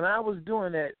when I was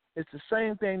doing that, it's the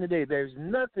same thing today. There's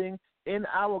nothing in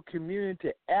our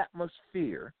community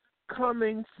atmosphere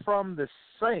coming from the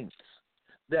saints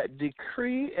that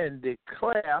decree and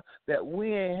declare that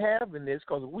we ain't having this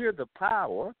because we're the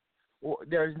power.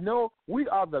 We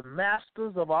are the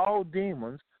masters of all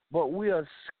demons, but we are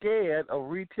scared of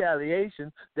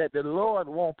retaliation that the Lord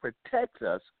won't protect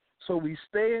us. So we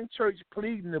stay in church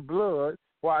pleading the blood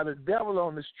while the devil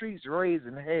on the streets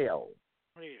raising hell.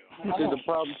 See, the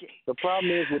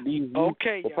problem is with these youth,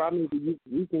 the problem is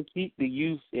you can keep the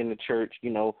youth in the church.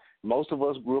 You know, most of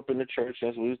us grew up in the church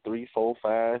since we was 3, 4,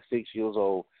 5, 6 years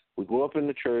old. We grew up in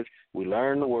the church, we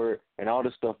learned the word and all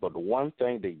this stuff, but the one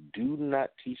thing they do not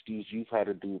teach these youth how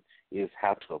to do is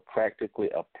how to practically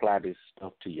apply this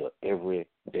stuff to your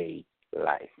everyday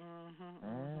life.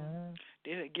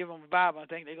 They give them a Bible, I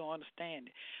think they're going to understand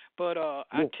it. But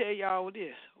I tell y'all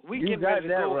this, we getting ready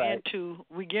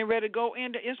to go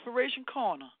into Inspiration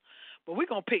Corner, but we're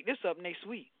going to pick this up next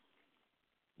week.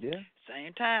 Yeah.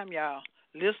 Same time, y'all.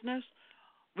 Listeners,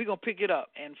 we're going to pick it up.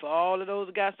 And for all of those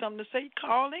that got something to say,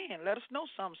 call in. Let us know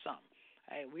something.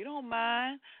 Hey, we don't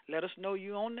mind. Let us know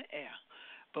you on the air.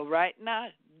 But right now,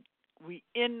 we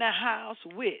in the house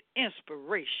with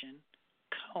Inspiration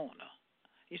Corner.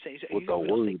 You don't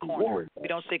say corner. We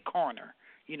don't say corner.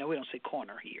 You know, we don't say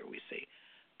corner here. We say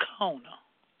corner.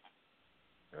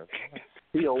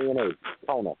 C-O-N-A,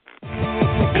 corner.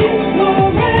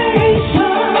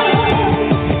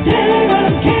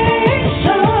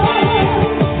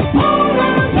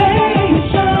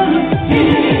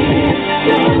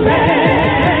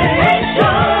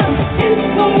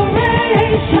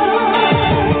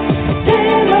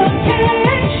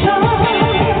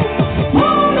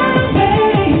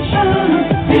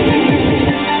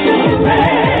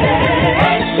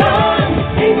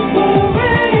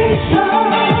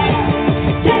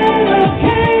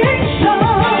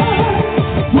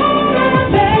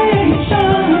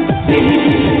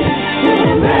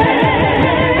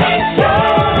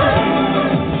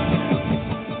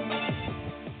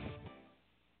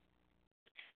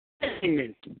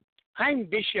 I'm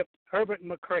Bishop Herbert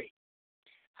McCray.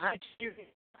 I just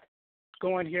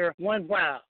going here one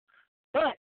while,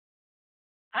 but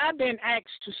I've been asked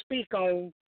to speak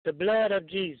on the blood of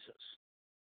Jesus.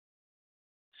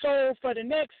 So for the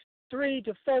next 3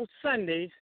 to 4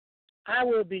 Sundays, I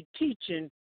will be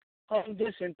teaching on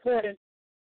this important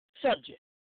subject.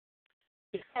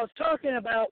 Because talking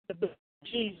about the blood of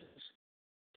Jesus,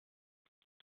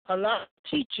 a lot of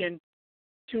teaching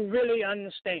to really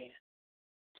understand.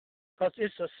 Because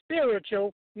it's a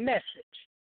spiritual message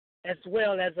as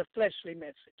well as a fleshly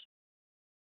message.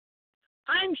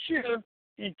 I'm sure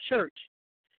in church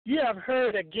you have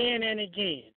heard again and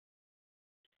again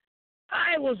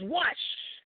I was washed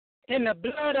in the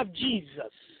blood of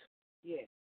Jesus. Yeah.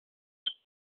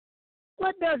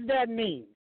 What does that mean?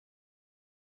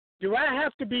 Do I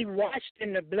have to be washed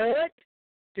in the blood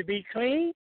to be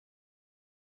clean?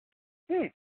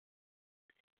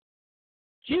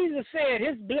 Jesus said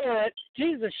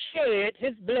Jesus shed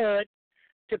his blood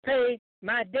to pay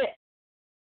my debt.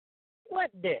 What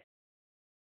debt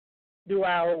do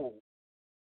I owe?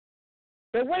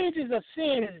 The wages of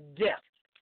sin is death,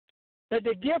 but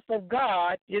the gift of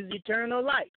God is eternal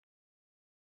life.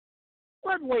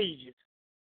 What wages?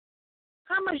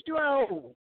 How much do I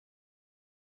owe?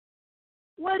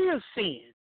 What is sin?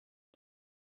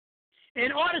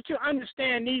 In order to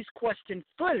understand these questions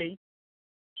fully,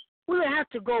 we will have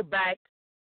to go back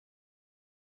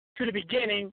to the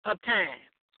beginning of time.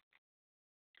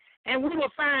 And we will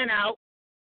find out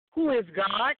who is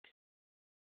God,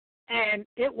 and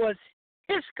it was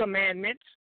his commandments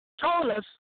told us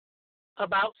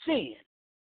about sin.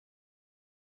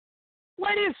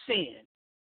 What is sin?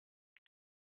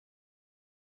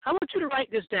 I want you to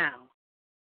write this down.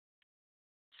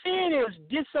 Sin is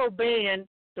disobeying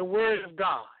the word of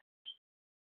God.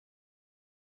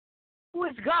 Who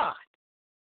is God?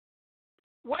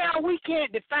 Well, we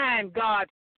can't define God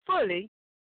fully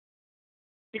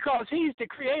because he's the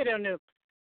creator, and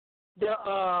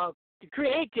the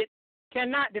created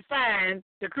cannot define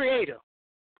the creator.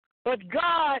 But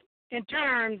God, in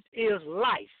terms, is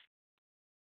life.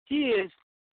 He is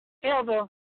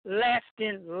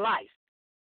everlasting life.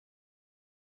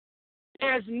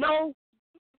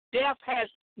 Death has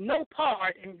no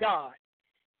part in God.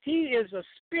 He is a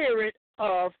spirit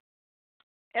of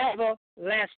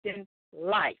everlasting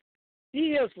life.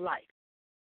 He is life.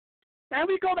 Now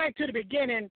we go back to the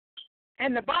beginning,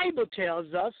 and the Bible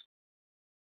tells us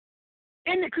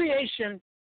in the creation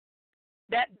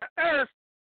that the earth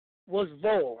was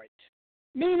void,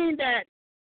 meaning that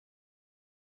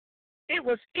it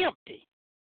was empty.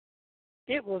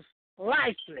 It was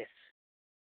lifeless.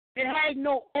 It had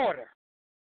no order.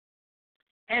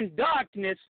 And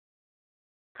darkness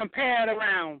compared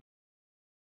around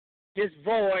this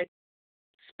void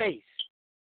space.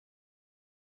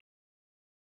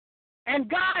 And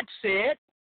God said,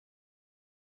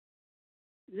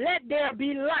 let there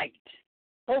be light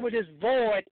over this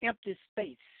void, empty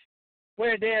space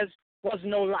where there was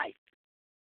no light.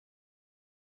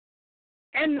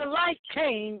 And the light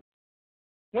came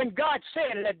when God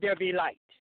said, let there be light.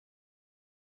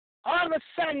 All of a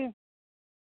sudden,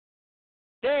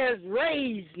 there's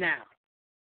rays now.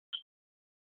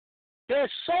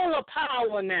 There's solar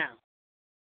power now.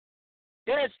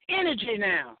 There's energy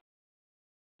now.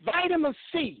 Vitamin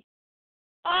C.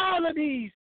 All of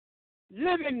these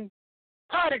living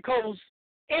particles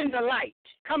in the light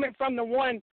coming from the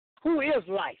one who is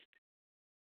life.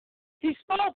 He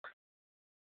spoke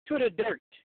to the dirt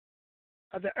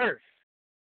of the earth.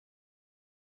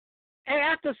 And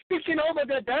after speaking over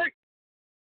the dirt,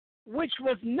 which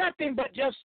was nothing but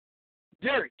just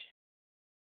dirt,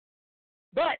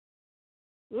 but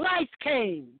life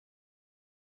came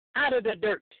out of the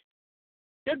dirt.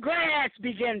 The grass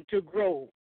began to grow.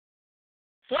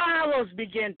 Flowers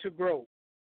began to grow.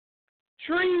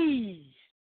 Trees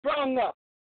sprung up.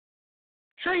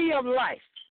 Tree of life.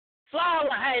 Flower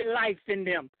had life in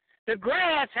them. The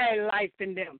grass had life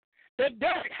in them. The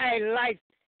dirt had life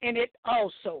in it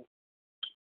also.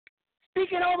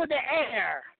 Speaking over the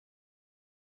air.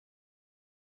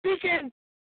 Speaking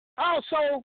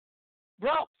also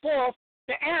brought forth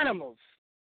the animals,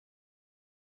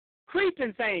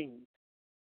 creeping things,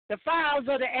 the fowls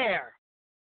of the air.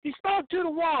 He spoke to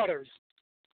the waters.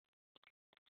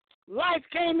 Life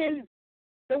came in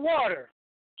the water,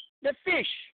 the fish,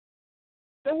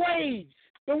 the waves,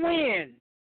 the wind,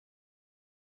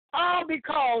 all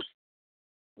because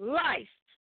life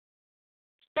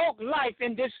spoke life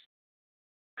in this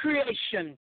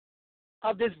creation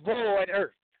of this void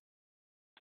earth.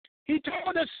 He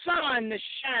told the sun to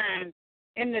shine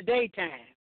in the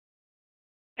daytime,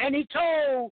 and he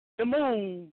told the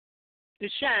moon to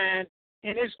shine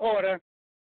in its order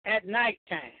at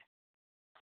nighttime.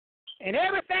 And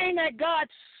everything that God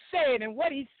said and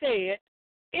what he said,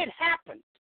 it happened.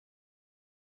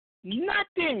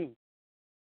 Nothing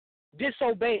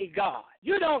disobeyed God.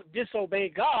 You don't disobey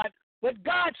God. What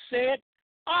God said,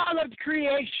 all of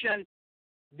creation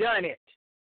done it.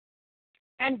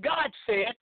 And God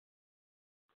said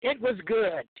it was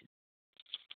good.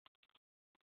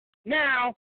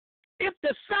 Now, if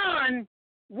the sun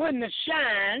wouldn't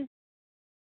shine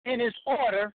in its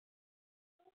order,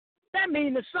 that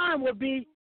means the sun would be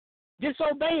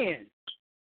disobeying.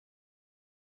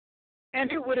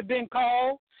 and it would have been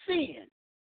called sin.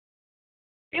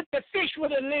 If the fish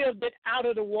would have lived it out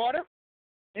of the water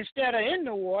instead of in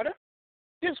the water,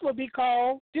 this would be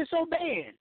called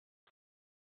disobeying,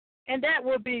 and that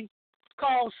would be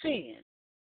called sin.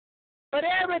 But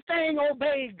everything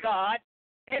obeyed God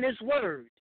and His word,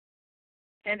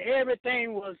 and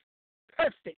everything was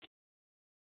perfect.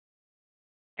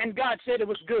 And God said it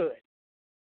was good.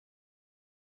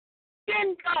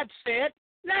 Then God said,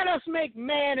 let us make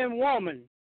man and woman,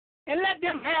 and let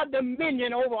them have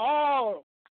dominion over all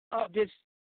of this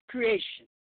creation.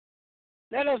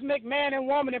 Let us make man and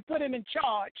woman and put him in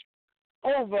charge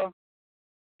over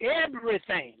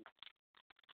everything.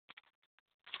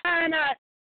 And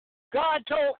God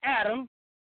told Adam,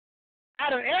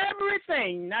 out of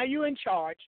everything, now you're in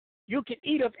charge, you can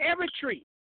eat of every tree.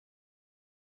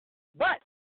 But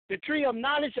the tree of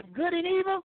knowledge of good and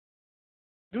evil,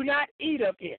 do not eat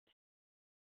of it.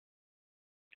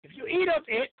 If you eat of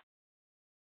it,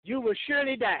 you will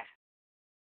surely die.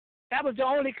 That was the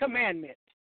only commandment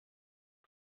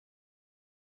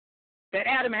that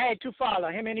Adam had to follow,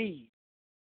 him and Eve.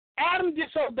 Adam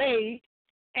disobeyed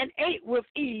and ate with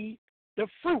Eve the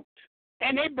fruit,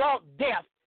 and they brought death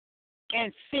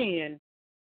and sin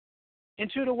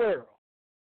into the world.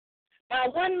 By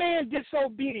one man's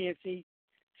disobedience,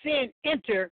 sin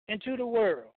entered into the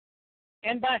world,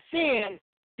 and by sin,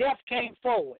 death came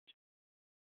forward.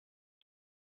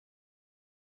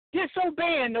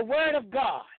 Disobeying the word of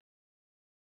God,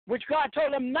 which God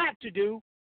told him not to do,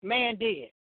 man did.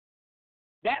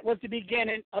 That was the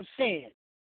beginning of sin.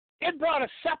 It brought a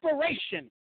separation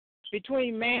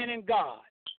between man and God.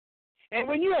 And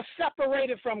when you are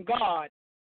separated from God,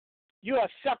 you are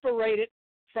separated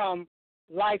from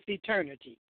life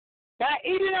eternity. By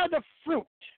eating of the fruit,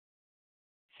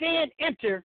 sin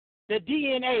entered the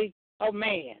DNA of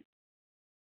man.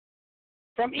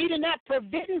 From eating that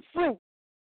forbidden fruit,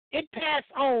 it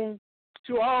passed on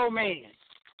to all man.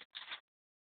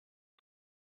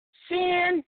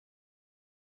 Sin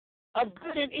of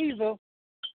good and evil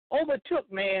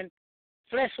overtook man's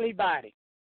fleshly body.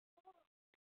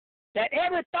 That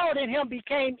every thought in him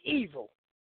became evil.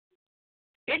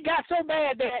 It got so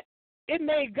bad that it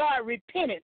made God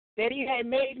repentant that He had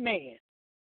made man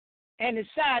and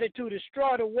decided to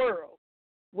destroy the world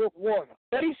with water.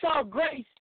 But He saw grace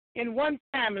in one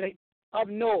family of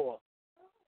Noah.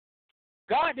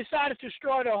 God decided to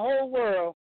destroy the whole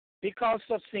world because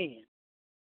of sin.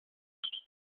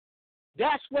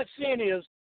 That's what sin is,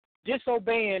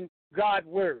 disobeying God's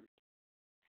word.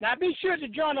 Now be sure to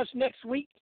join us next week.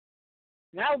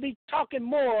 And I'll be talking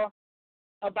more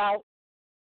about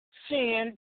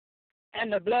sin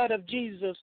and the blood of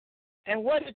Jesus and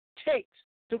what it takes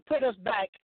to put us back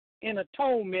in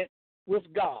atonement with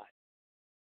God.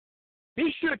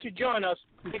 Be sure to join us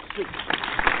next week.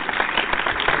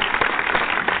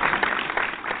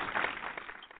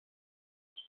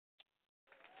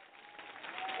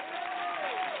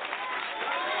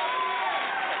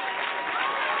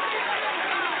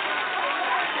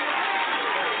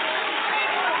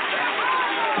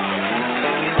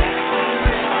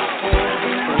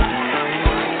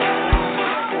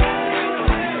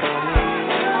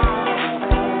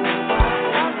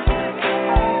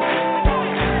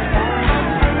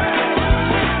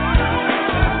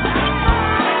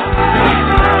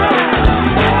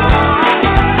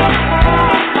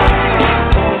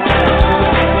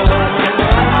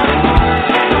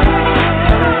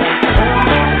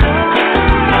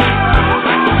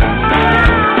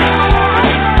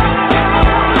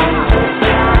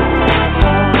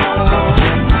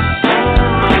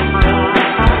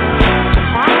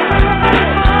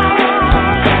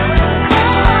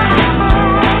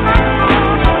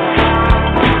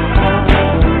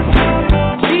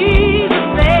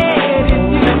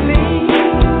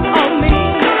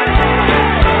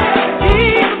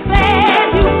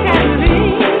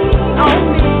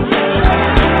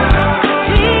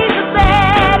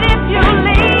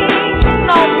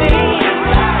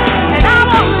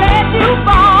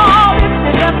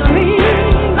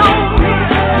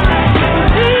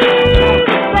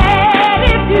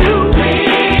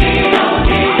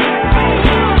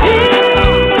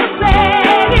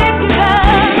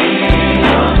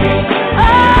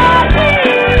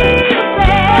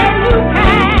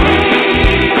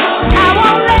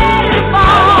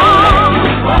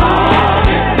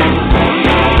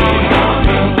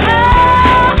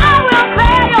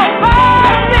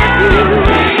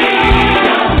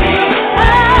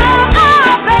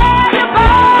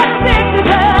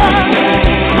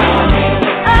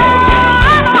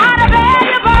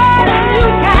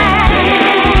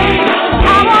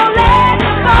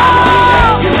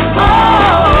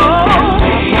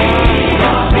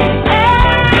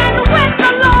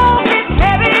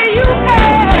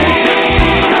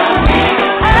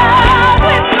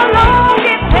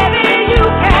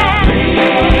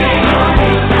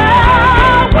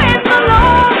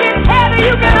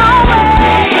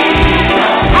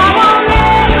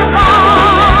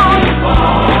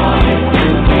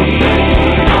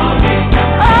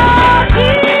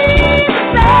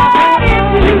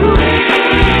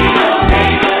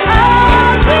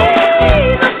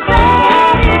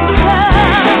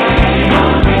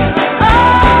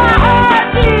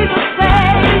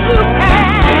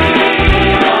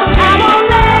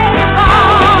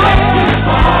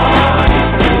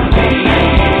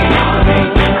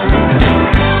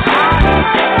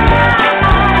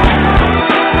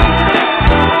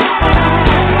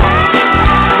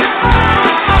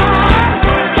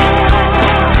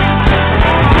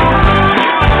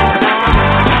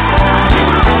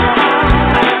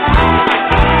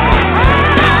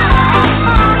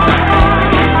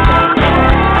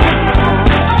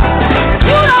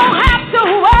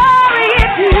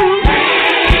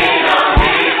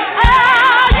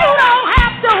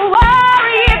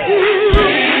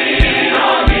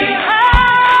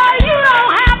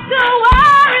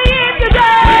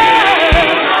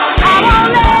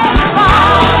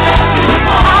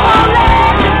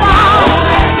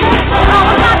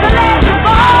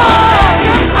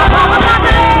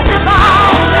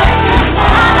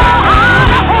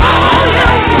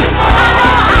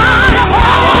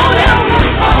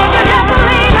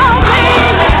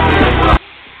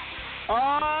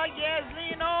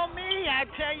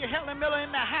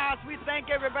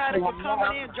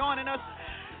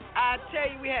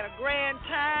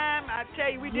 time. I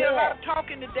tell you, we did a lot of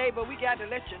talking today, but we got to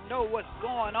let you know what's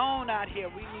going on out here.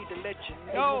 We need to let you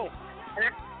know.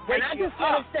 And I just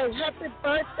want to say happy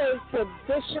birthday to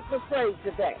Bishop McCray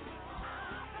today.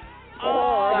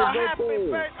 Oh, happy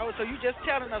birthday. Oh, so you just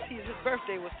telling us his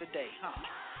birthday was today, huh?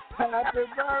 Happy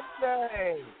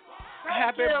birthday.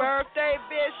 Happy birthday,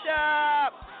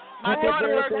 Bishop. My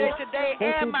daughter's birthday today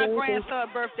and my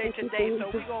grandson's birthday today, so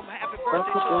we're going to happy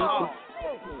birthday to them all.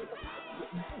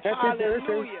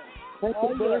 Hallelujah.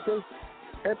 Happy birthday.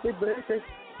 Happy birthday.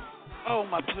 Oh,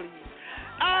 my please.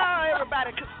 Oh,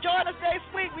 everybody, join us next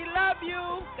week. We love you.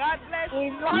 God bless you.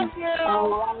 We love you.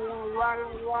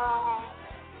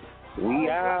 We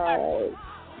out.